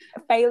sometimes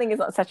failing is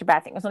not such a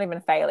bad thing. It's not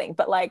even failing,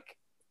 but I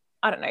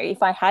don't know,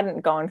 if I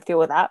hadn't gone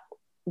through all that,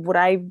 would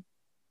I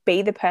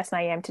be the person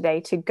I am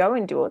today to go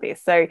and do all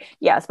this? So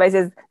I suppose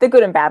there's the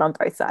good and bad on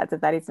both sides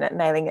of that, isn't it?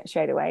 Nailing it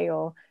straight away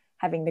or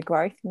having the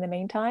growth in the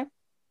meantime.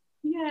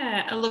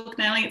 Look,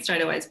 nailing it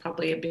straight away is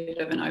probably a bit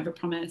of an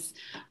overpromise.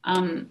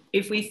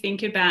 If we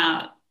think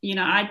about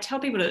I tell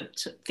people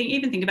to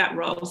think about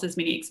roles as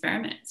mini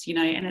experiments,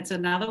 and it's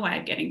another way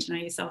of getting to know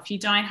yourself. You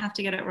don't have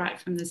to get it right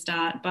from the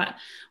start, but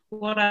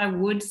what I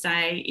would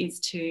say is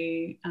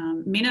to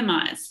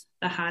minimize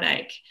the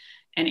heartache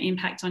and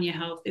impact on your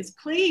health is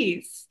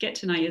please get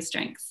to know your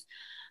strengths.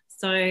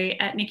 So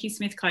at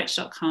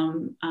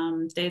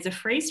nikkismithcoach.com, there's a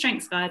free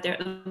strengths guide there at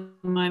the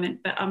moment,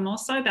 but I'm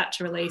also about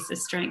to release a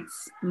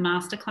strengths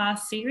masterclass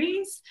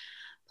series.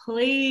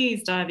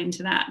 Please dive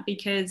into that,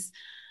 because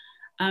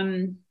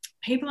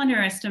people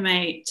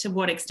underestimate to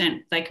what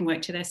extent they can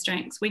work to their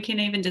strengths. We can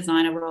even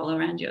design a role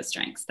around your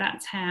strengths.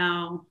 That's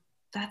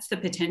the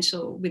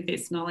potential with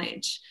this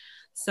knowledge.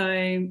 So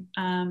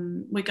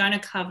we're going to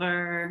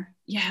cover,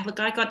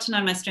 I got to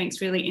know my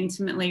strengths really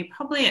intimately,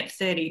 probably at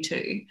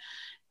 32.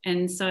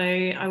 And so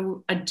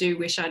I do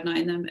wish I'd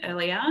known them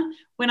earlier.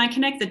 When I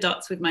connect the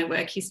dots with my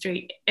work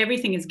history,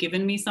 everything has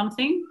given me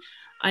something.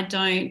 I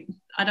don't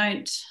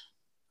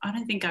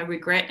think I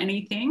regret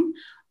anything,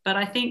 but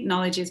I think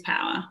knowledge is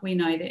power. We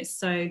know this.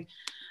 So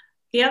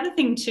the other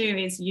thing too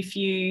is if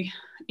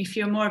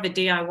you're more of a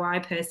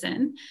DIY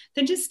person,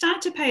 then just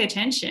start to pay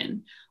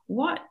attention.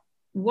 What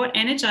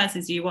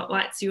energizes you, what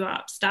lights you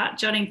up? Start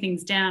jotting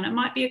things down. It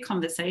might be a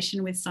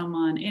conversation with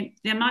someone.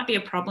 There might be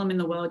a problem in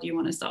the world you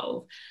want to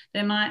solve.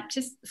 There might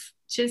just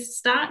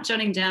start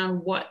jotting down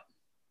what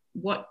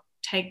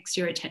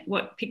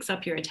picks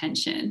up your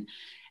attention,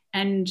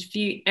 and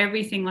view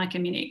everything like a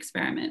mini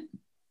experiment.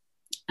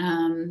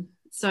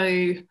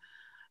 So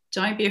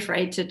don't be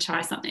afraid to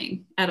try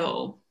something at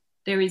all.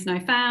 There is no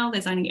fail.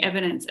 There's only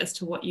evidence as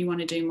to what you want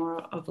to do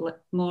more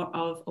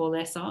of or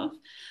less of.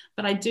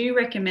 But I do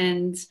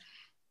recommend,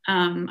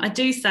 I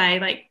do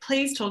say,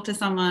 please talk to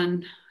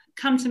someone,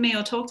 come to me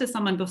or talk to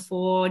someone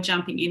before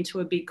jumping into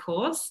a big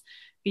course,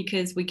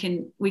 because we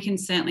can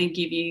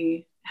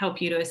certainly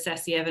help you to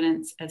assess the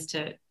evidence as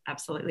to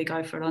absolutely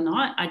go for it or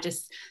not.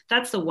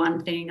 That's the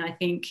one thing I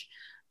think,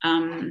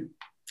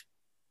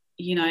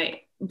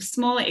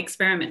 smaller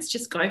experiments,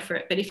 just go for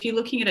it. But if you're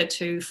looking at a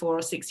 2, 4 or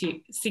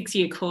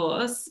 6-year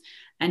course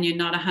and you're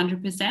not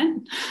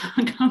 100%,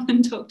 come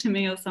and talk to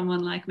me or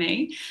someone like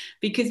me,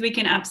 because we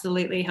can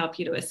absolutely help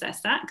you to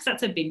assess that, because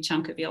that's a big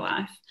chunk of your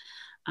life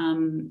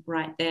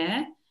right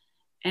there.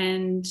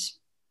 And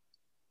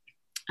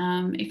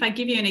if I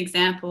give you an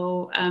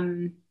example,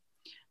 a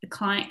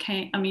client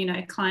came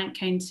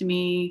to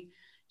me.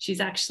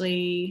 She's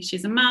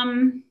a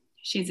mum.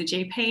 She's a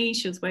GP.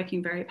 She was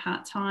working very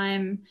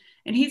part-time.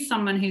 And here's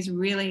someone who's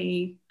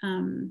really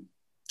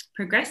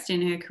progressed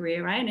in her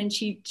career, right? And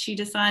she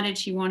decided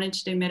she wanted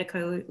to do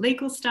medical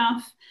legal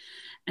stuff.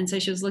 And so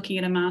she was looking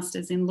at a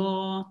master's in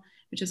law,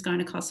 which was going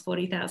to cost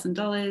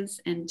 $40,000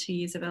 and 2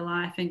 years of her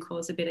life and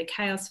cause a bit of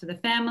chaos for the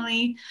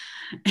family.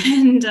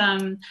 And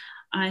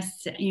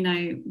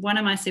one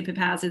of my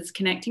superpowers is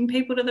connecting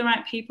people to the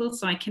right people.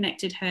 So I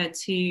connected her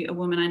to a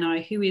woman I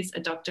know who is a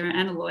doctor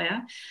and a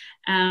lawyer,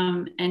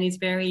 and is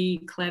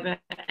very clever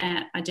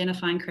at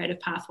identifying creative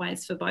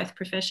pathways for both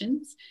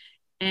professions.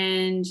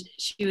 And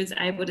she was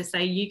able to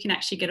say, you can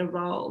actually get a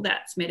role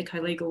that's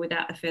medico-legal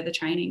without the further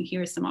training.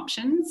 Here are some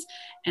options.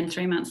 And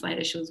 3 months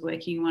later, she was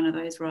working one of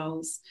those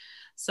roles.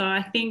 So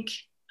I think,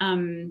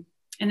 and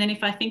then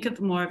if I think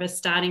of more of a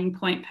starting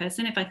point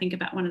person, if I think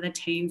about one of the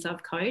teens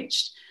I've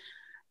coached,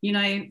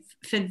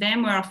 for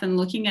them, we're often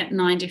looking at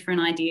 9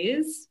 different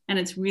ideas, and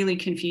it's really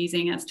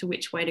confusing as to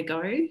which way to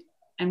go.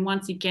 And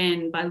once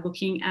again, by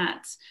looking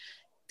at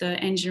the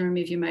engine room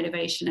of your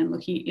motivation and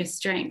looking at your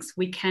strengths,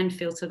 we can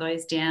filter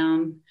those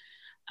down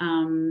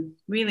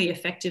really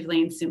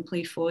effectively and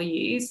simply for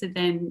you. So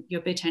then you're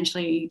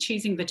potentially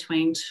choosing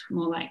between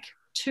more like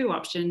 2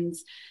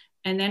 options.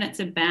 And then it's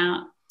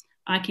about,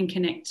 I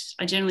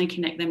generally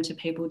connect them to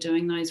people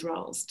doing those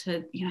roles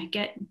to,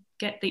 get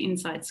the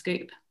inside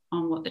scoop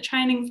on what the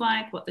training's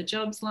like, what the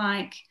job's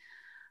like,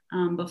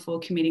 before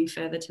committing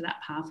further to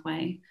that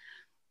pathway.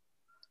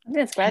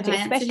 That's great,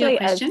 especially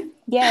as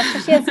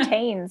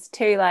teens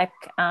too,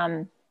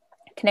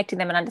 connecting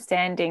them and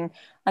understanding.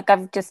 Like,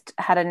 I've just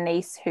had a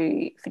niece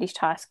who finished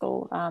high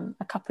school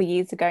a couple of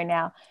years ago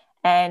now,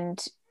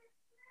 and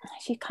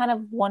she kind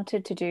of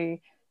wanted to do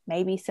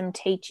maybe some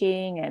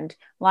teaching and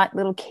like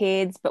little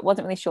kids, but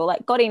wasn't really sure,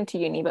 got into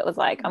uni, but was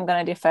like, I'm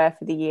going to defer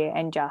for the year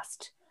and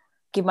just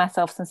give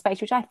myself some space,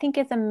 which I think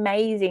is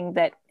amazing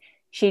that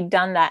she'd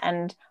done that.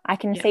 And I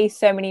can see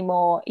so many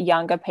more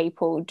younger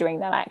people doing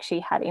that. I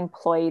actually had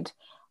employed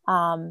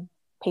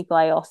people.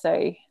 I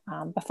also,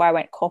 before I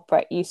went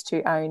corporate, used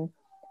to own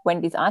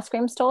Wendy's ice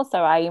cream store. So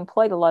I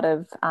employed a lot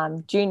of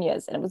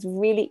juniors, and it was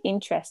really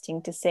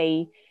interesting to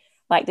see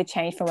the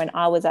change from when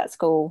I was at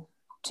school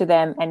to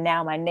them and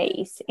now my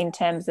niece, in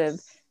terms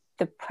of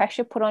the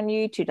pressure put on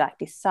you to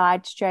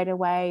decide straight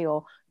away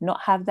or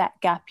not have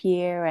that gap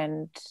year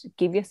and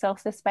give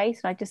yourself the space.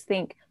 And I just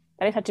think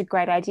that is such a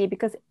great idea,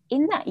 because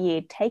in that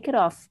year, take it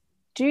off,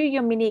 do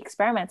your mini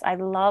experiments. I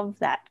love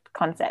that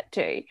concept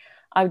too,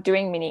 of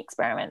doing mini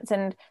experiments.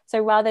 And so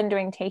rather than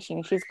doing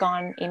teaching, she's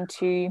gone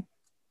into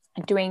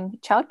doing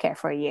childcare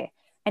for a year.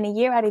 And a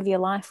year out of your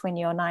life when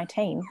you're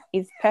 19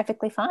 is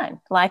perfectly fine.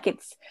 Like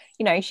it's,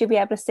 you should be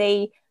able to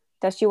see,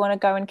 does she want to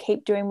go and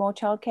keep doing more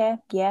childcare?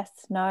 Yes,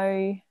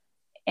 no.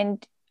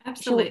 And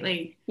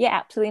absolutely.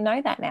 Absolutely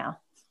know that now.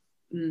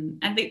 And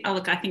I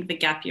think the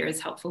gap year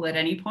is helpful at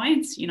any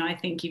point. I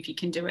think if you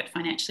can do it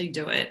financially,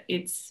 do it.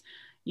 It's,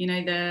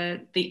 the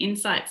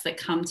insights that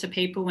come to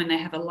people when they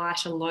have a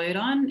lighter load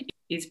on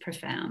is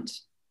profound.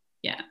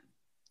 Yeah.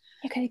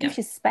 Because it gives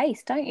you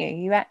space, don't you?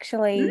 You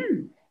actually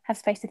have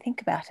space to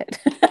think about it.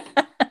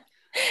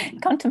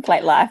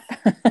 Contemplate life.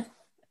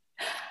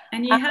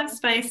 And you have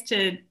space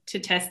to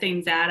test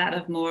things out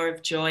of more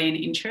of joy and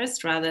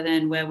interest rather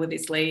than where will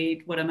this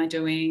lead? What am I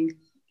doing?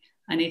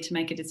 I need to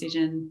make a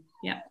decision.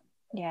 Yeah.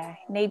 Yeah.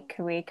 Need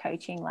career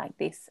coaching like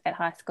this at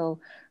high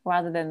school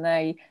rather than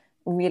the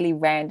really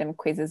random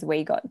quizzes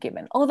we got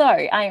given. Although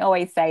I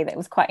always say that it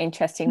was quite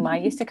interesting.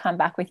 Mine used to come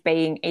back with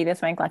being either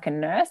something like a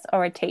nurse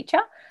or a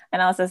teacher.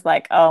 And I was just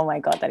like, oh my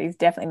God, that is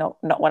definitely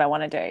not what I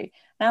want to do.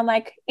 And I'm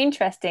like,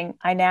 interesting.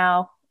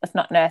 It's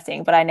not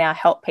nursing, but I now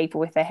help people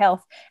with their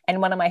health.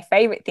 And one of my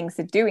favorite things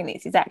to do in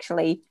this is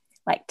actually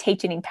like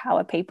teach and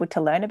empower people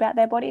to learn about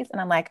their bodies. And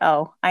I'm like,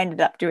 oh, I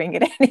ended up doing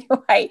it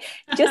anyway,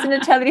 just in a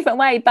totally different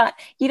way. But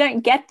you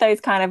don't get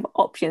those kind of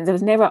options. There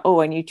was never, a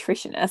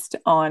nutritionist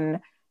on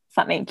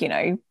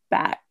something,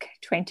 back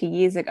 20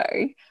 years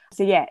ago.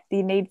 So yeah,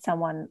 you need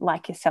someone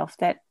like yourself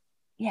that,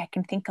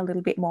 can think a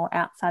little bit more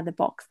outside the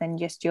box than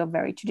just your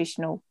very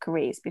traditional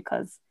careers,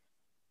 because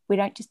we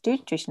don't just do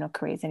traditional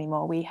careers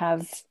anymore. We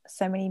have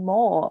so many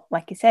more,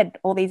 like you said,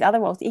 all these other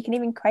roles that you can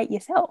even create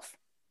yourself.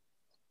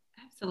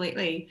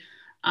 Absolutely.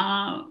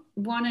 The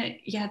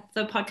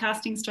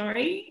podcasting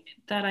story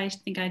that I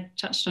think I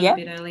touched on a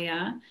bit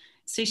earlier.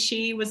 So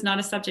she was not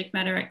a subject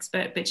matter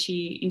expert, but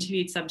she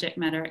interviewed subject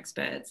matter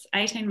experts.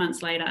 18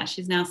 months later,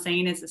 she's now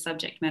seen as a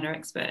subject matter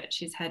expert.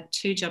 She's had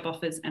 2 job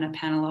offers and a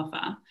panel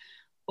offer,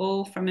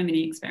 all from a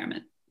mini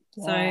experiment.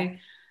 Yeah. So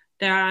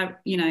there are,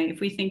 if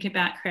we think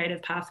about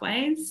creative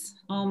pathways,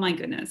 oh my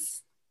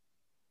goodness,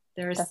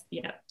 there is,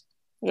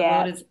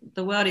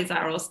 The world is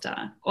our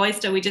oyster.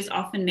 We just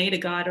often need a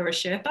guide or a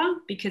Sherpa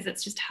because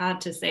it's just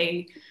hard to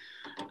see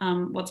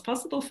what's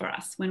possible for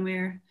us when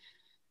we're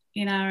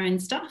in our own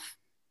stuff.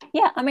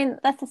 Yeah, I mean,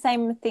 that's the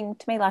same thing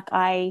to me. Like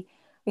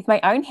with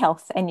my own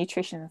health and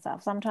nutrition and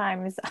stuff,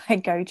 sometimes I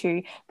go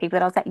to people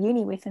that I was at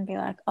uni with and be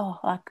like, oh,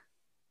 like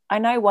I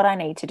know what I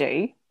need to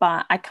do,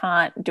 but I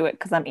can't do it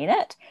because I'm in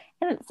it.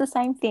 And it's the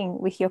same thing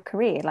with your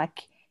career.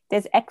 Like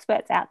there's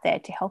experts out there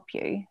to help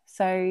you.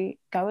 So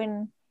go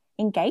and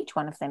engage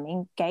one of them,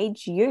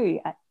 engage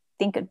you. I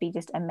think it'd be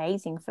just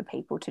amazing for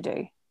people to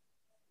do.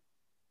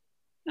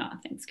 Oh,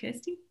 thanks,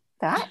 Kirsty.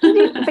 That, but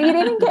you'd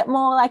even get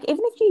more, like,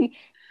 even if you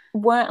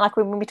weren't, like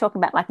when we're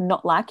talking about like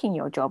not liking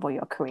your job or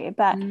your career,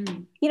 but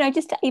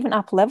just to even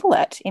up level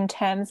it in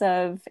terms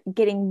of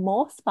getting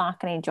more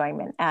spark and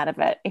enjoyment out of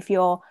it if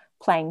you're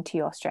playing to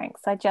your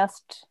strengths.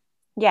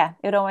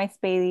 It'd always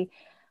be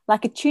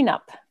like a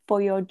tune-up for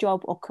your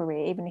job or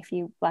career, even if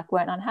you like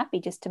weren't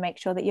unhappy, just to make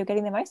sure that you're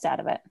getting the most out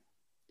of it.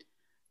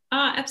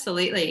 Oh,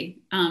 absolutely.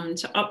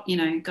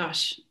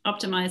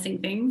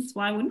 Optimizing things,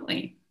 why wouldn't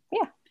we?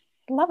 Yeah,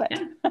 love it.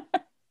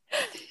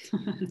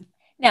 Yeah.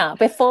 Now,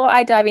 before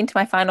I dive into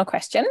my final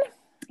question,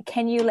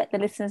 can you let the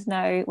listeners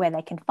know where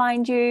they can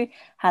find you,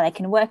 how they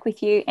can work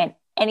with you, and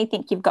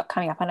anything you've got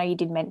coming up? I know you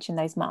did mention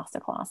those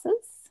masterclasses.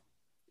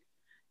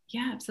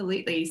 Yeah,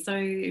 absolutely. So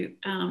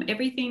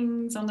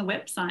everything's on the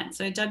website.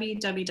 So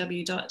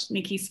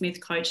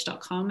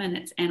www.nikkismithcoach.com, and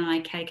it's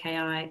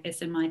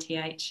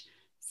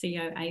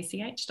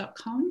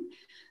NIKKISMITHCOACH.com.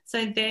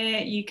 So there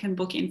you can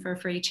book in for a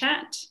free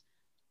chat.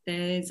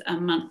 There's a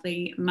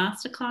monthly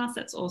masterclass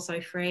that's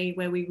also free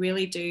where we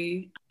really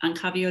do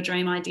uncover your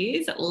dream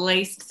ideas, at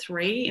least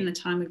 3 in the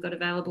time we've got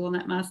available on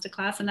that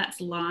masterclass, and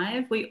that's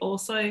live.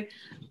 I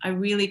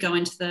really go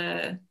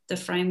into the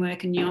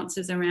framework and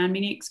nuances around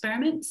mini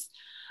experiments.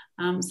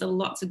 So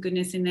lots of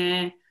goodness in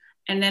there.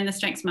 And then the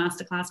Strengths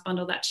Masterclass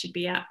bundle, that should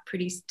be out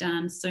pretty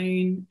darn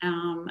soon.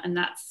 And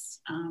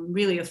that's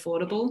really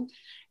affordable.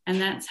 And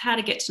that's how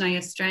to get to know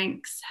your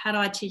strengths, how to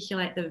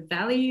articulate the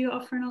value you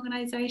offer an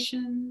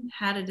organisation,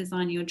 how to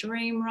design your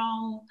dream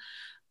role,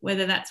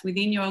 whether that's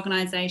within your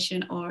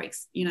organisation or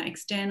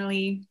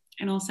externally,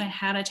 and also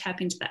how to tap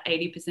into the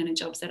 80% of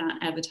jobs that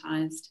aren't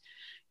advertised.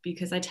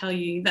 Because I tell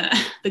you that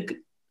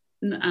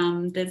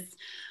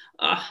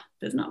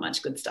there's not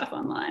much good stuff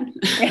online.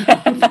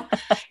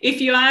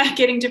 If you are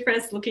getting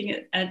depressed looking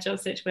at job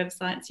search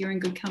websites, you're in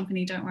good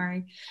company, don't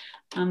worry.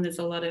 There's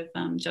a lot of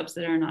jobs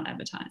that are not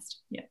advertised.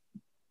 Yeah.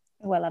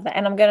 Well, I love it.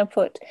 And I'm going to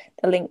put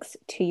the links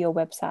to your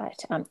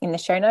website in the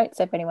show notes.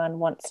 So if anyone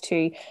wants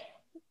to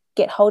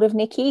get hold of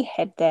Nikki,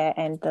 head there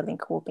and the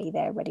link will be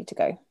there ready to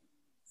go.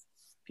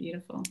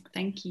 Beautiful.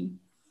 Thank you.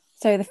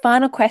 So the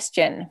final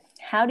question,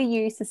 how do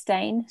you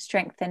sustain,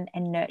 strengthen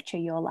and nurture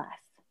your life?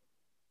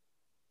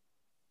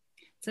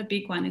 It's a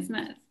big one, isn't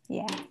it?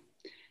 Yeah.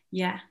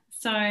 Yeah.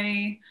 So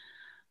I'm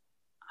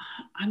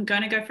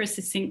going to go for a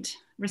succinct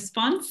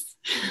response.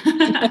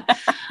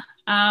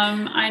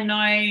 I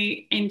know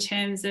in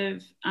terms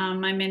of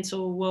my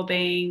mental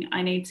well-being,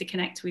 I need to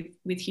connect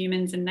with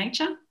humans and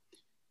nature.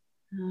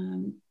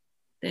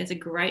 There's a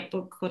great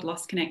book called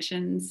Lost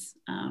Connections,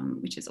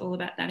 which is all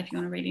about that if you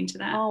want to read into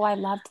that. Oh, I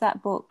loved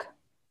that book.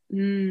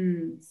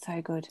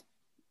 So good.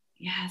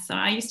 Yeah, so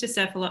I used to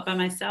surf a lot by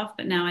myself,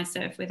 but now I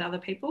surf with other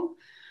people.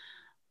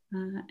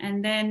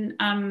 And then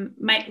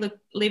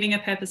living a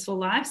purposeful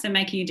life, so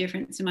making a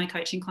difference in my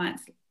coaching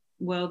clients'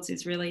 worlds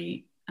is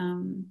really,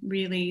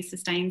 really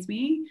sustains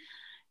me.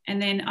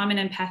 And then I'm an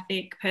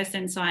empathic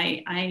person, so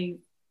I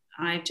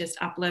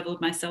just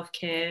up-leveled my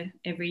self-care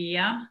every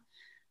year.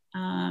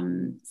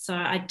 So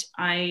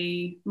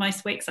I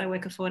most weeks I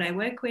work a 4-day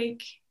work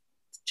week.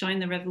 Join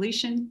the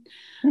revolution.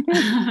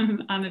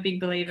 I'm a big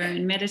believer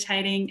in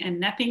meditating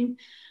and napping,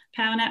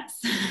 power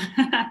naps,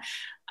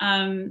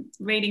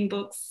 reading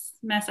books,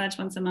 massage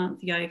once a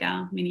month,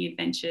 yoga, mini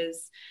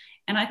adventures.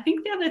 And I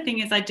think the other thing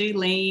is I do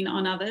lean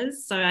on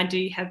others. So I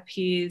do have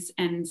peers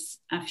and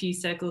a few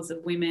circles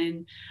of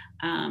women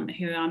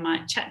who I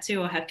might chat to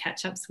or have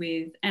catch-ups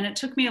with. And it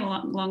took me a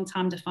long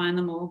time to find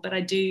them all, but I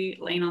do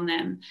lean on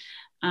them.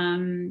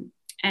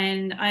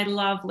 And I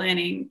love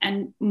learning,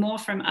 and more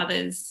from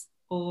others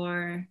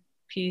or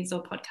peers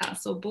or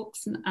podcasts or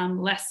books,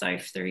 less so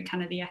through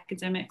kind of the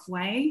academic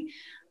way.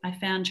 I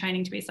found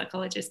training to be a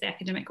psychologist, the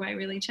academic way,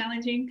 really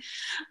challenging.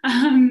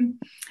 And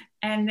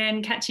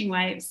then catching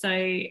waves. So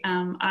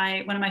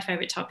one of my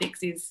favourite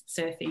topics is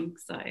surfing.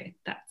 So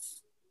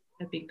that's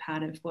a big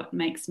part of what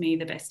makes me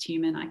the best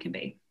human I can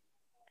be.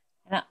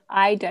 And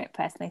I don't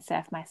personally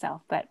surf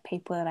myself, but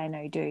people that I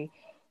know do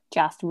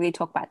just really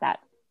talk about that,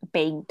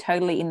 being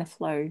totally in the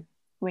flow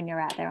when you're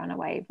out there on a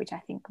wave, which I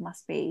think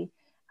must be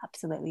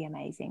absolutely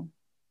amazing.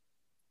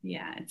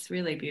 Yeah, it's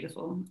really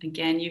beautiful.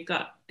 Again, you've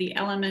got the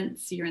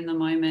elements, you're in the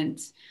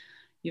moment.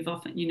 You've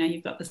often,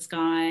 you've got the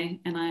sky,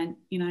 and and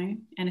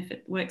if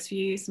it works for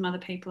you, some other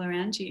people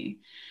around you.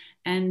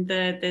 And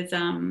there's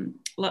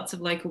lots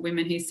of local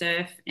women who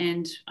surf,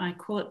 and I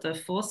call it the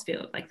force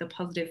field, like the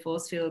positive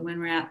force field. When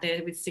we're out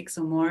there with 6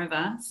 or more of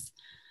us,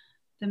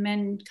 the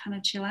men kind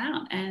of chill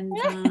out, and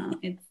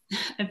it's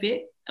a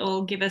bit,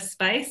 or give us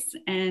space,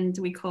 and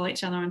we call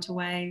each other onto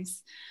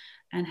waves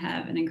and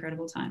have an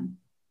incredible time.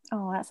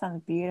 Oh, that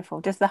sounds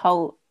beautiful. Just the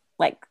whole,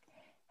 like,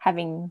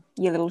 having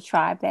your little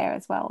tribe there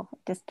as well.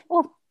 Just,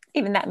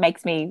 even that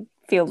makes me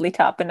feel lit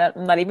up, and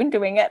I'm not even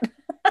doing it.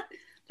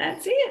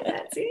 That's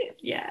it.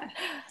 Yeah.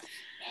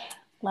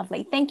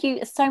 Lovely. Thank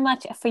you so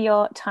much for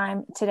your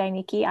time today,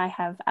 Nikki. I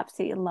have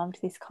absolutely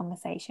loved this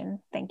conversation.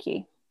 Thank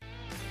you.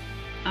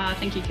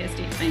 Thank you,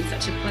 Kirsty. It's been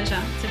such a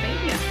pleasure to be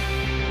here.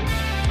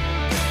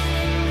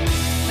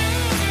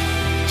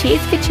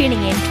 Cheers for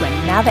tuning in to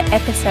another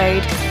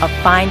episode of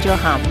Find Your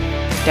Hum.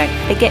 Don't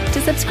forget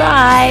to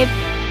subscribe.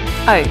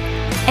 Oh,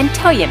 and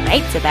tell your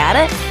mates about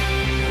it.